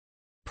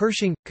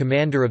 Pershing,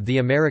 Commander of the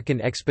American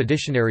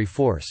Expeditionary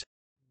Force.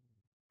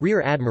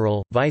 Rear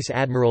Admiral, Vice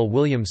Admiral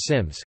William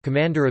Sims,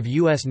 Commander of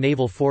U.S.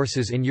 Naval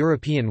Forces in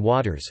European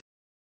waters.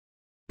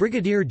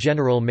 Brigadier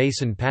General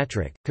Mason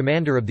Patrick,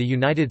 Commander of the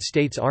United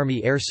States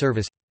Army Air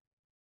Service.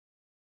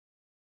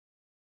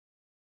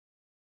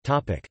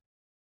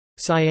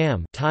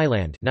 Siam,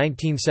 Thailand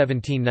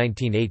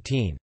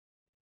 1917–1918.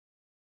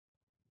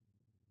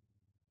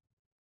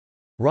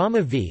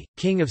 Rama V,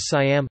 King of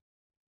Siam.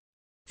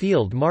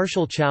 Field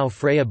Marshal Chao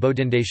Phraya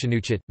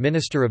Bodindeshanuchit,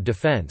 Minister of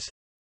Defense.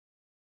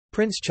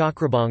 Prince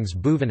Chakrabongs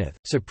Bhuvannath,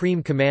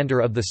 Supreme Commander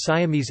of the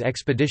Siamese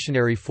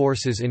Expeditionary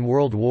Forces in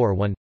World War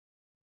I.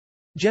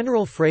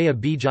 General Freya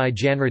Bijai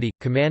Janreddy,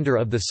 Commander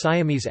of the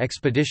Siamese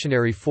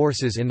Expeditionary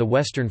Forces in the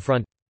Western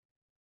Front.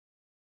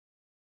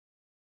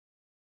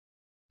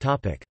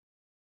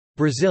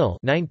 Brazil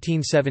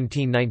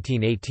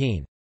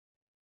 1917–1918.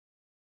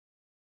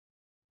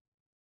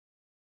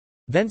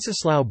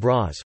 Venceslau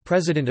Braz,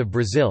 President of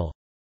Brazil.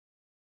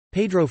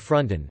 Pedro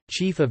Frontin,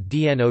 Chief of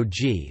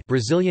DNOG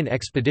Brazilian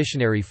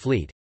Expeditionary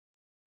Fleet.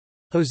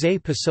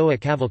 José Pessoa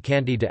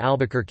Cavalcanti de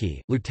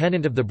Albuquerque,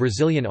 Lieutenant of the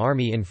Brazilian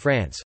Army in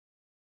France.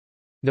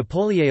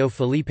 Napoleão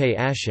Felipe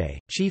Aché,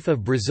 Chief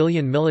of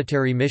Brazilian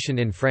Military Mission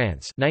in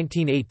France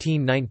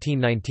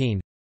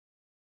 1918–1919.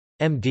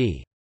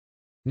 M.D.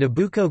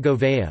 Nabucco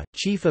Gouveia,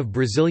 Chief of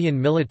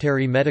Brazilian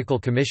Military Medical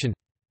Commission.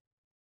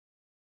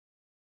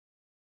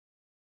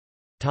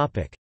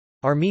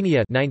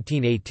 Armenia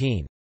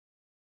 1918.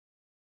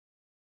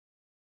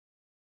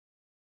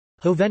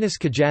 Hovhannes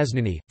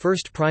Kajaznyny,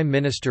 first Prime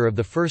Minister of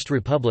the First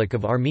Republic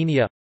of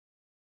Armenia.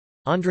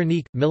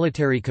 Andronik,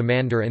 military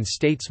commander and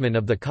statesman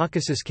of the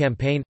Caucasus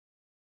Campaign.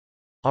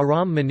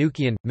 Aram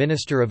Manoukian,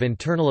 Minister of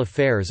Internal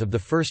Affairs of the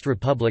First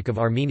Republic of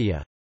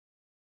Armenia.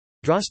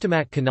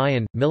 Drostamak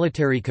Kanayan,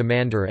 military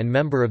commander and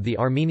member of the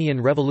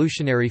Armenian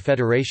Revolutionary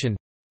Federation.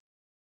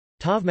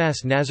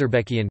 Tavmas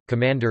Nazarbekian,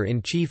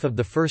 Commander-in-Chief of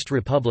the First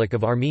Republic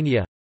of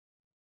Armenia.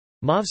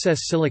 Movses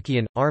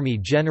Silikian, Army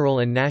General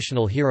and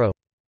National Hero.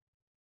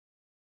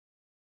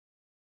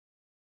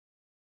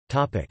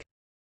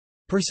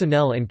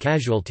 Personnel and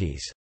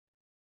casualties.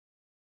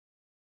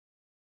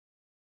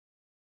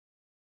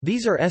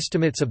 These are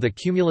estimates of the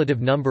cumulative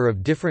number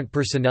of different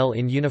personnel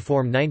in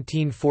uniform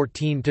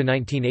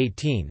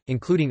 1914–1918,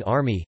 including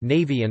Army,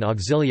 Navy and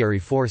auxiliary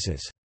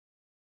forces.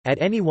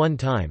 At any one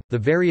time, the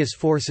various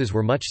forces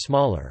were much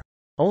smaller.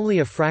 Only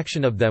a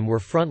fraction of them were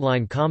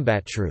frontline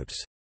combat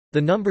troops.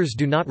 The numbers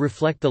do not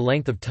reflect the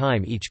length of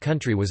time each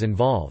country was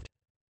involved.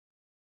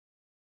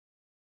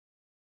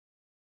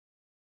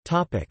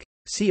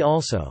 See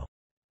also: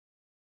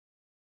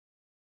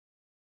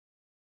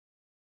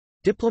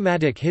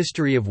 Diplomatic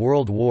history of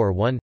World War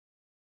I,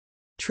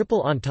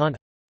 Triple Entente,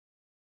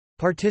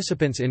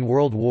 participants in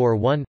World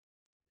War I,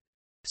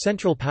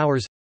 Central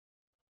Powers,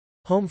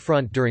 Home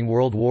Front during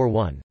World War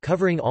I,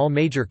 covering all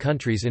major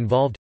countries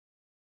involved,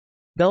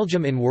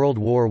 Belgium in World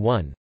War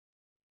I,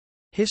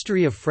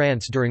 History of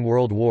France during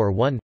World War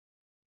I,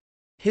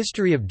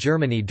 History of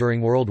Germany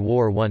during World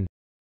War I,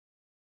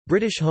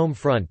 British Home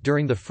Front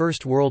during the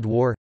First World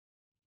War,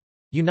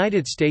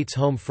 United States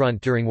Home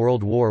Front during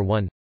World War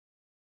I,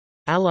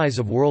 Allies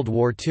of World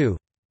War II.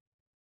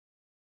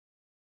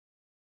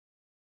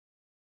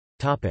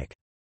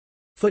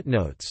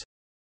 Footnotes.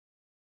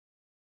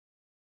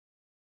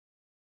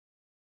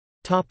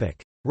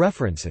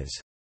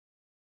 References.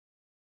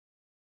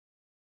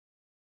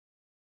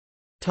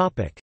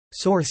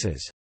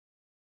 Sources.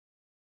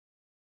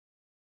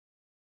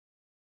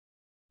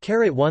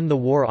 1 The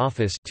War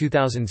Office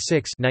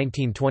 2006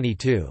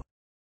 1922.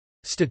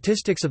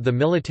 Statistics of the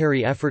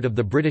military effort of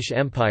the British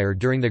Empire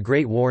during the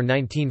Great War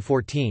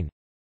 1914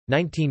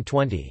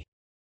 1920.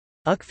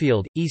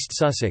 Uckfield, East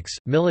Sussex,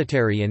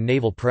 Military and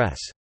Naval Press.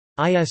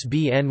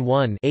 ISBN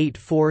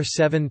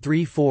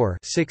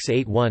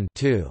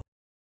 1-84734-681-2.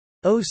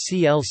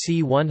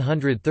 OCLC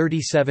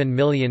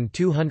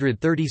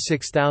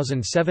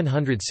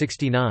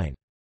 137236769.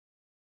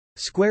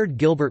 Squared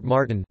Gilbert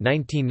Martin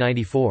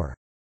 1994.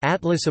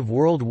 Atlas of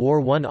World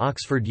War I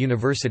Oxford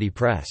University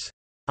Press.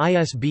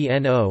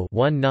 ISBN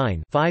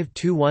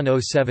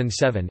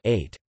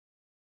 0-19-521077-8.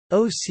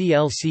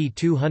 OCLC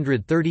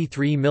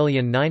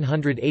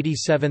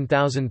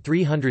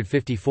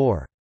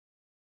 233987354.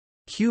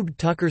 Cubed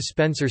Tucker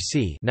Spencer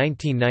C.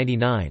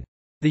 1999.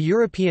 The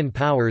European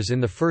Powers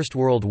in the First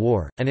World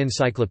War, an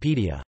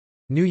Encyclopedia.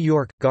 New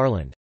York,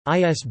 Garland.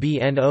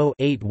 ISBN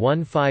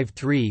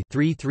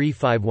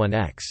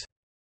 0-8153-3351-X.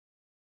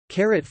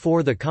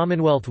 4 The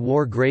Commonwealth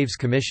War Graves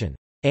Commission.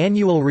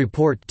 Annual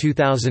Report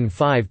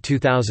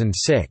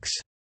 2005-2006.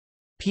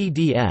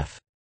 PDF.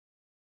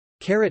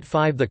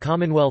 5 The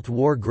Commonwealth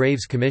War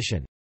Graves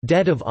Commission.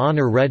 Dead of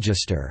Honor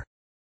Register.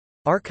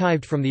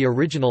 Archived from the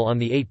original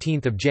on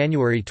 18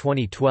 January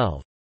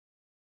 2012.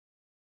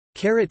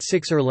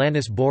 6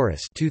 Urlanis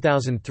Boris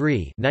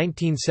 2003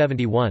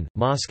 1971,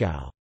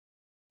 Moscow.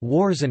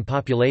 Wars and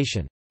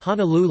Population.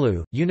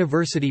 Honolulu,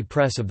 University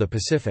Press of the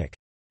Pacific.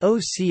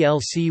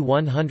 OCLC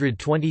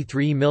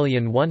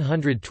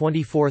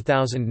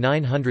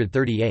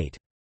 123124938.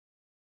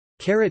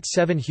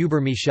 7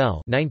 Huber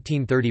Michel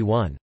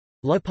 1931.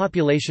 La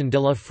population de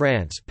la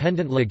France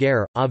pendant la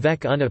guerre,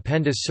 avec un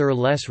appendice sur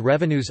les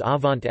revenus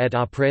avant et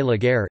après la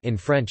guerre in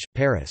French,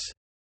 Paris.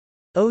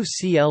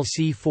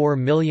 OCLC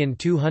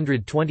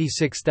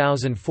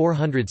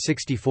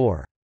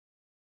 4226464.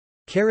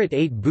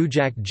 8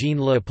 Boujac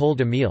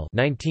Jean-Léopold Émile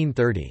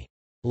 1930.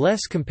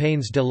 Les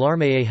campagnes de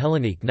l'armée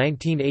hellénique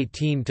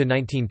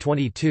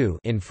 1918–1922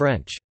 in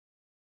French.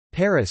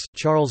 Paris,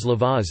 Charles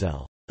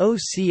Levazel.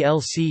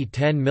 OCLC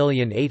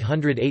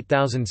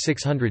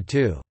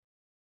 10808602.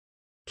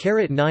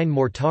 9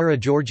 Mortara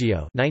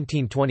Giorgio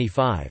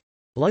 1925.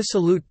 La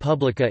salute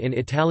pubblica in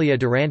Italia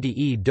durante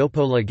e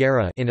dopo la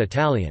guerra in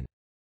Italian.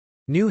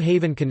 New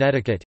Haven,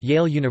 Connecticut,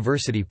 Yale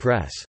University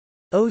Press.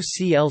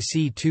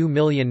 OCLC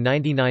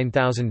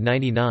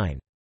 2099099.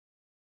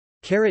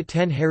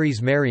 10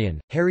 Harries Marion,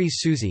 Harries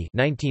Susie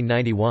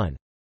 1991.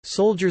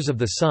 Soldiers of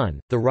the Sun,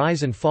 The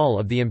Rise and Fall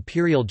of the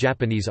Imperial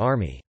Japanese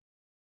Army.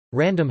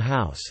 Random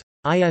House.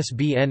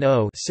 ISBN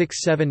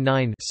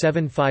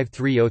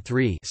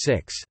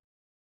 0-679-75303-6.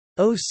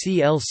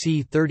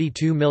 OCLC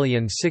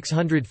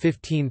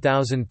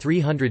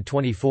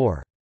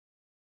 32615324.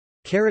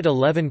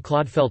 11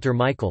 Clodfelter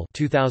Michael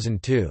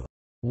 2002.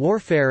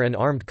 Warfare and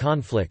Armed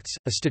Conflicts,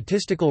 A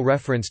Statistical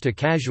Reference to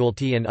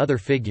Casualty and Other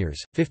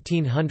Figures,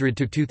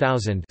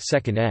 1500–2000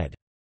 2nd ed.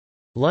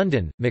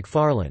 London,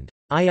 Macfarlane.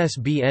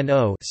 ISBN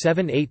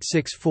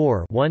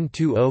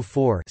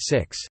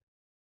 0-7864-1204-6.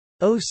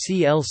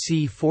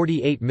 OCLC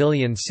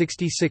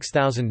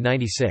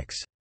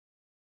 48066096.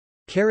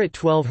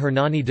 12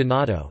 Hernani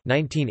Donato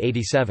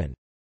 1987.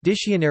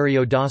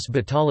 Dicionário das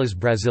Batalhas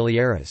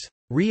Brasileiras.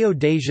 Rio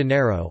de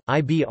Janeiro,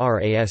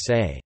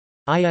 IBRASA.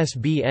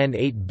 ISBN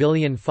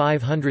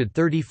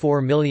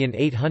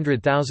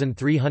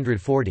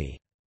 8534800340.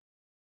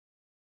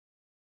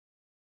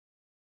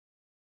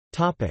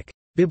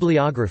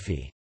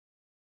 Bibliography.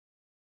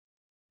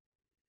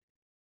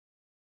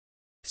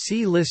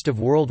 See List of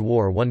World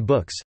War I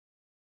books.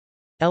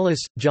 Ellis,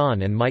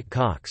 John and Mike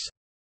Cox.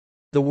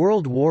 The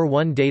World War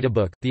I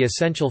Databook, The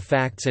Essential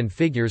Facts and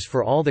Figures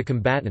for All the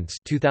Combatants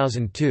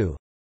 2002.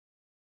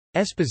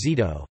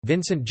 Esposito,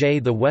 Vincent J.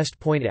 The West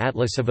Point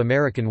Atlas of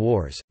American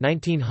Wars,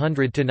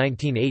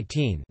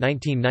 1900–1918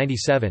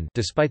 1997.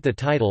 Despite the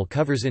title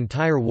covers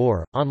entire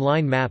war,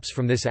 online maps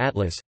from this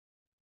atlas.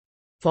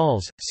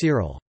 Falls,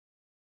 Cyril.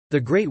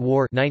 The Great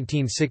War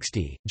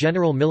 1960,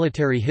 General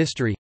Military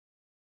History.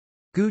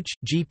 Gooch,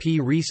 G.P.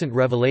 Recent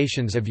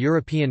Revelations of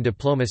European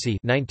Diplomacy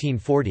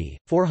 1940,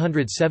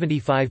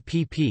 475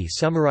 pp.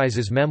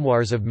 Summarizes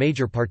memoirs of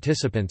major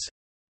participants.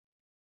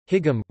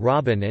 Higham,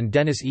 Robin and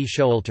Dennis E.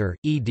 Showalter,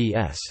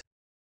 eds.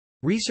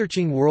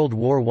 Researching World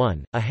War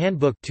I, A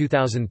Handbook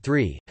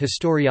 2003,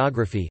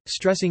 Historiography,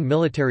 stressing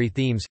military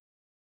themes.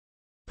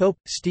 Pope,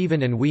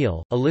 Stephen and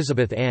Wheel,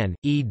 Elizabeth Ann,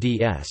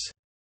 eds.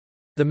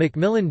 The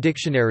Macmillan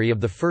Dictionary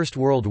of the First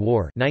World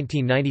War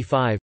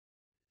 1995.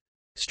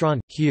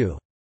 Strawn, Hugh.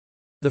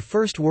 The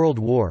First World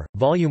War,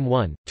 Volume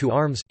 1, To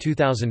Arms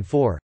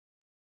 2004.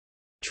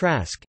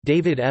 Trask,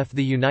 David F.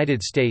 The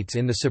United States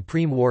in the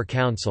Supreme War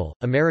Council,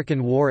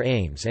 American War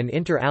Aims and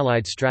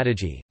Inter-Allied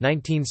Strategy,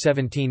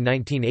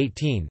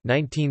 1917–1918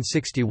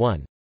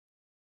 1961.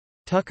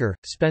 Tucker,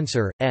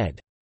 Spencer, ed.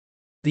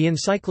 The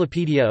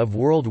Encyclopedia of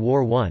World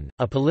War I,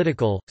 A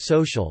Political,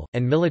 Social,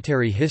 and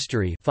Military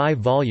History 5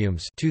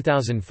 volumes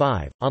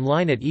 2005,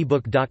 online at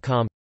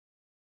ebook.com.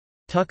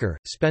 Tucker,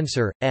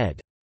 Spencer, ed.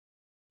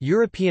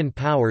 European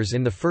Powers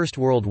in the First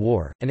World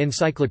War, An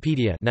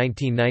Encyclopedia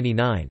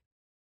 1999.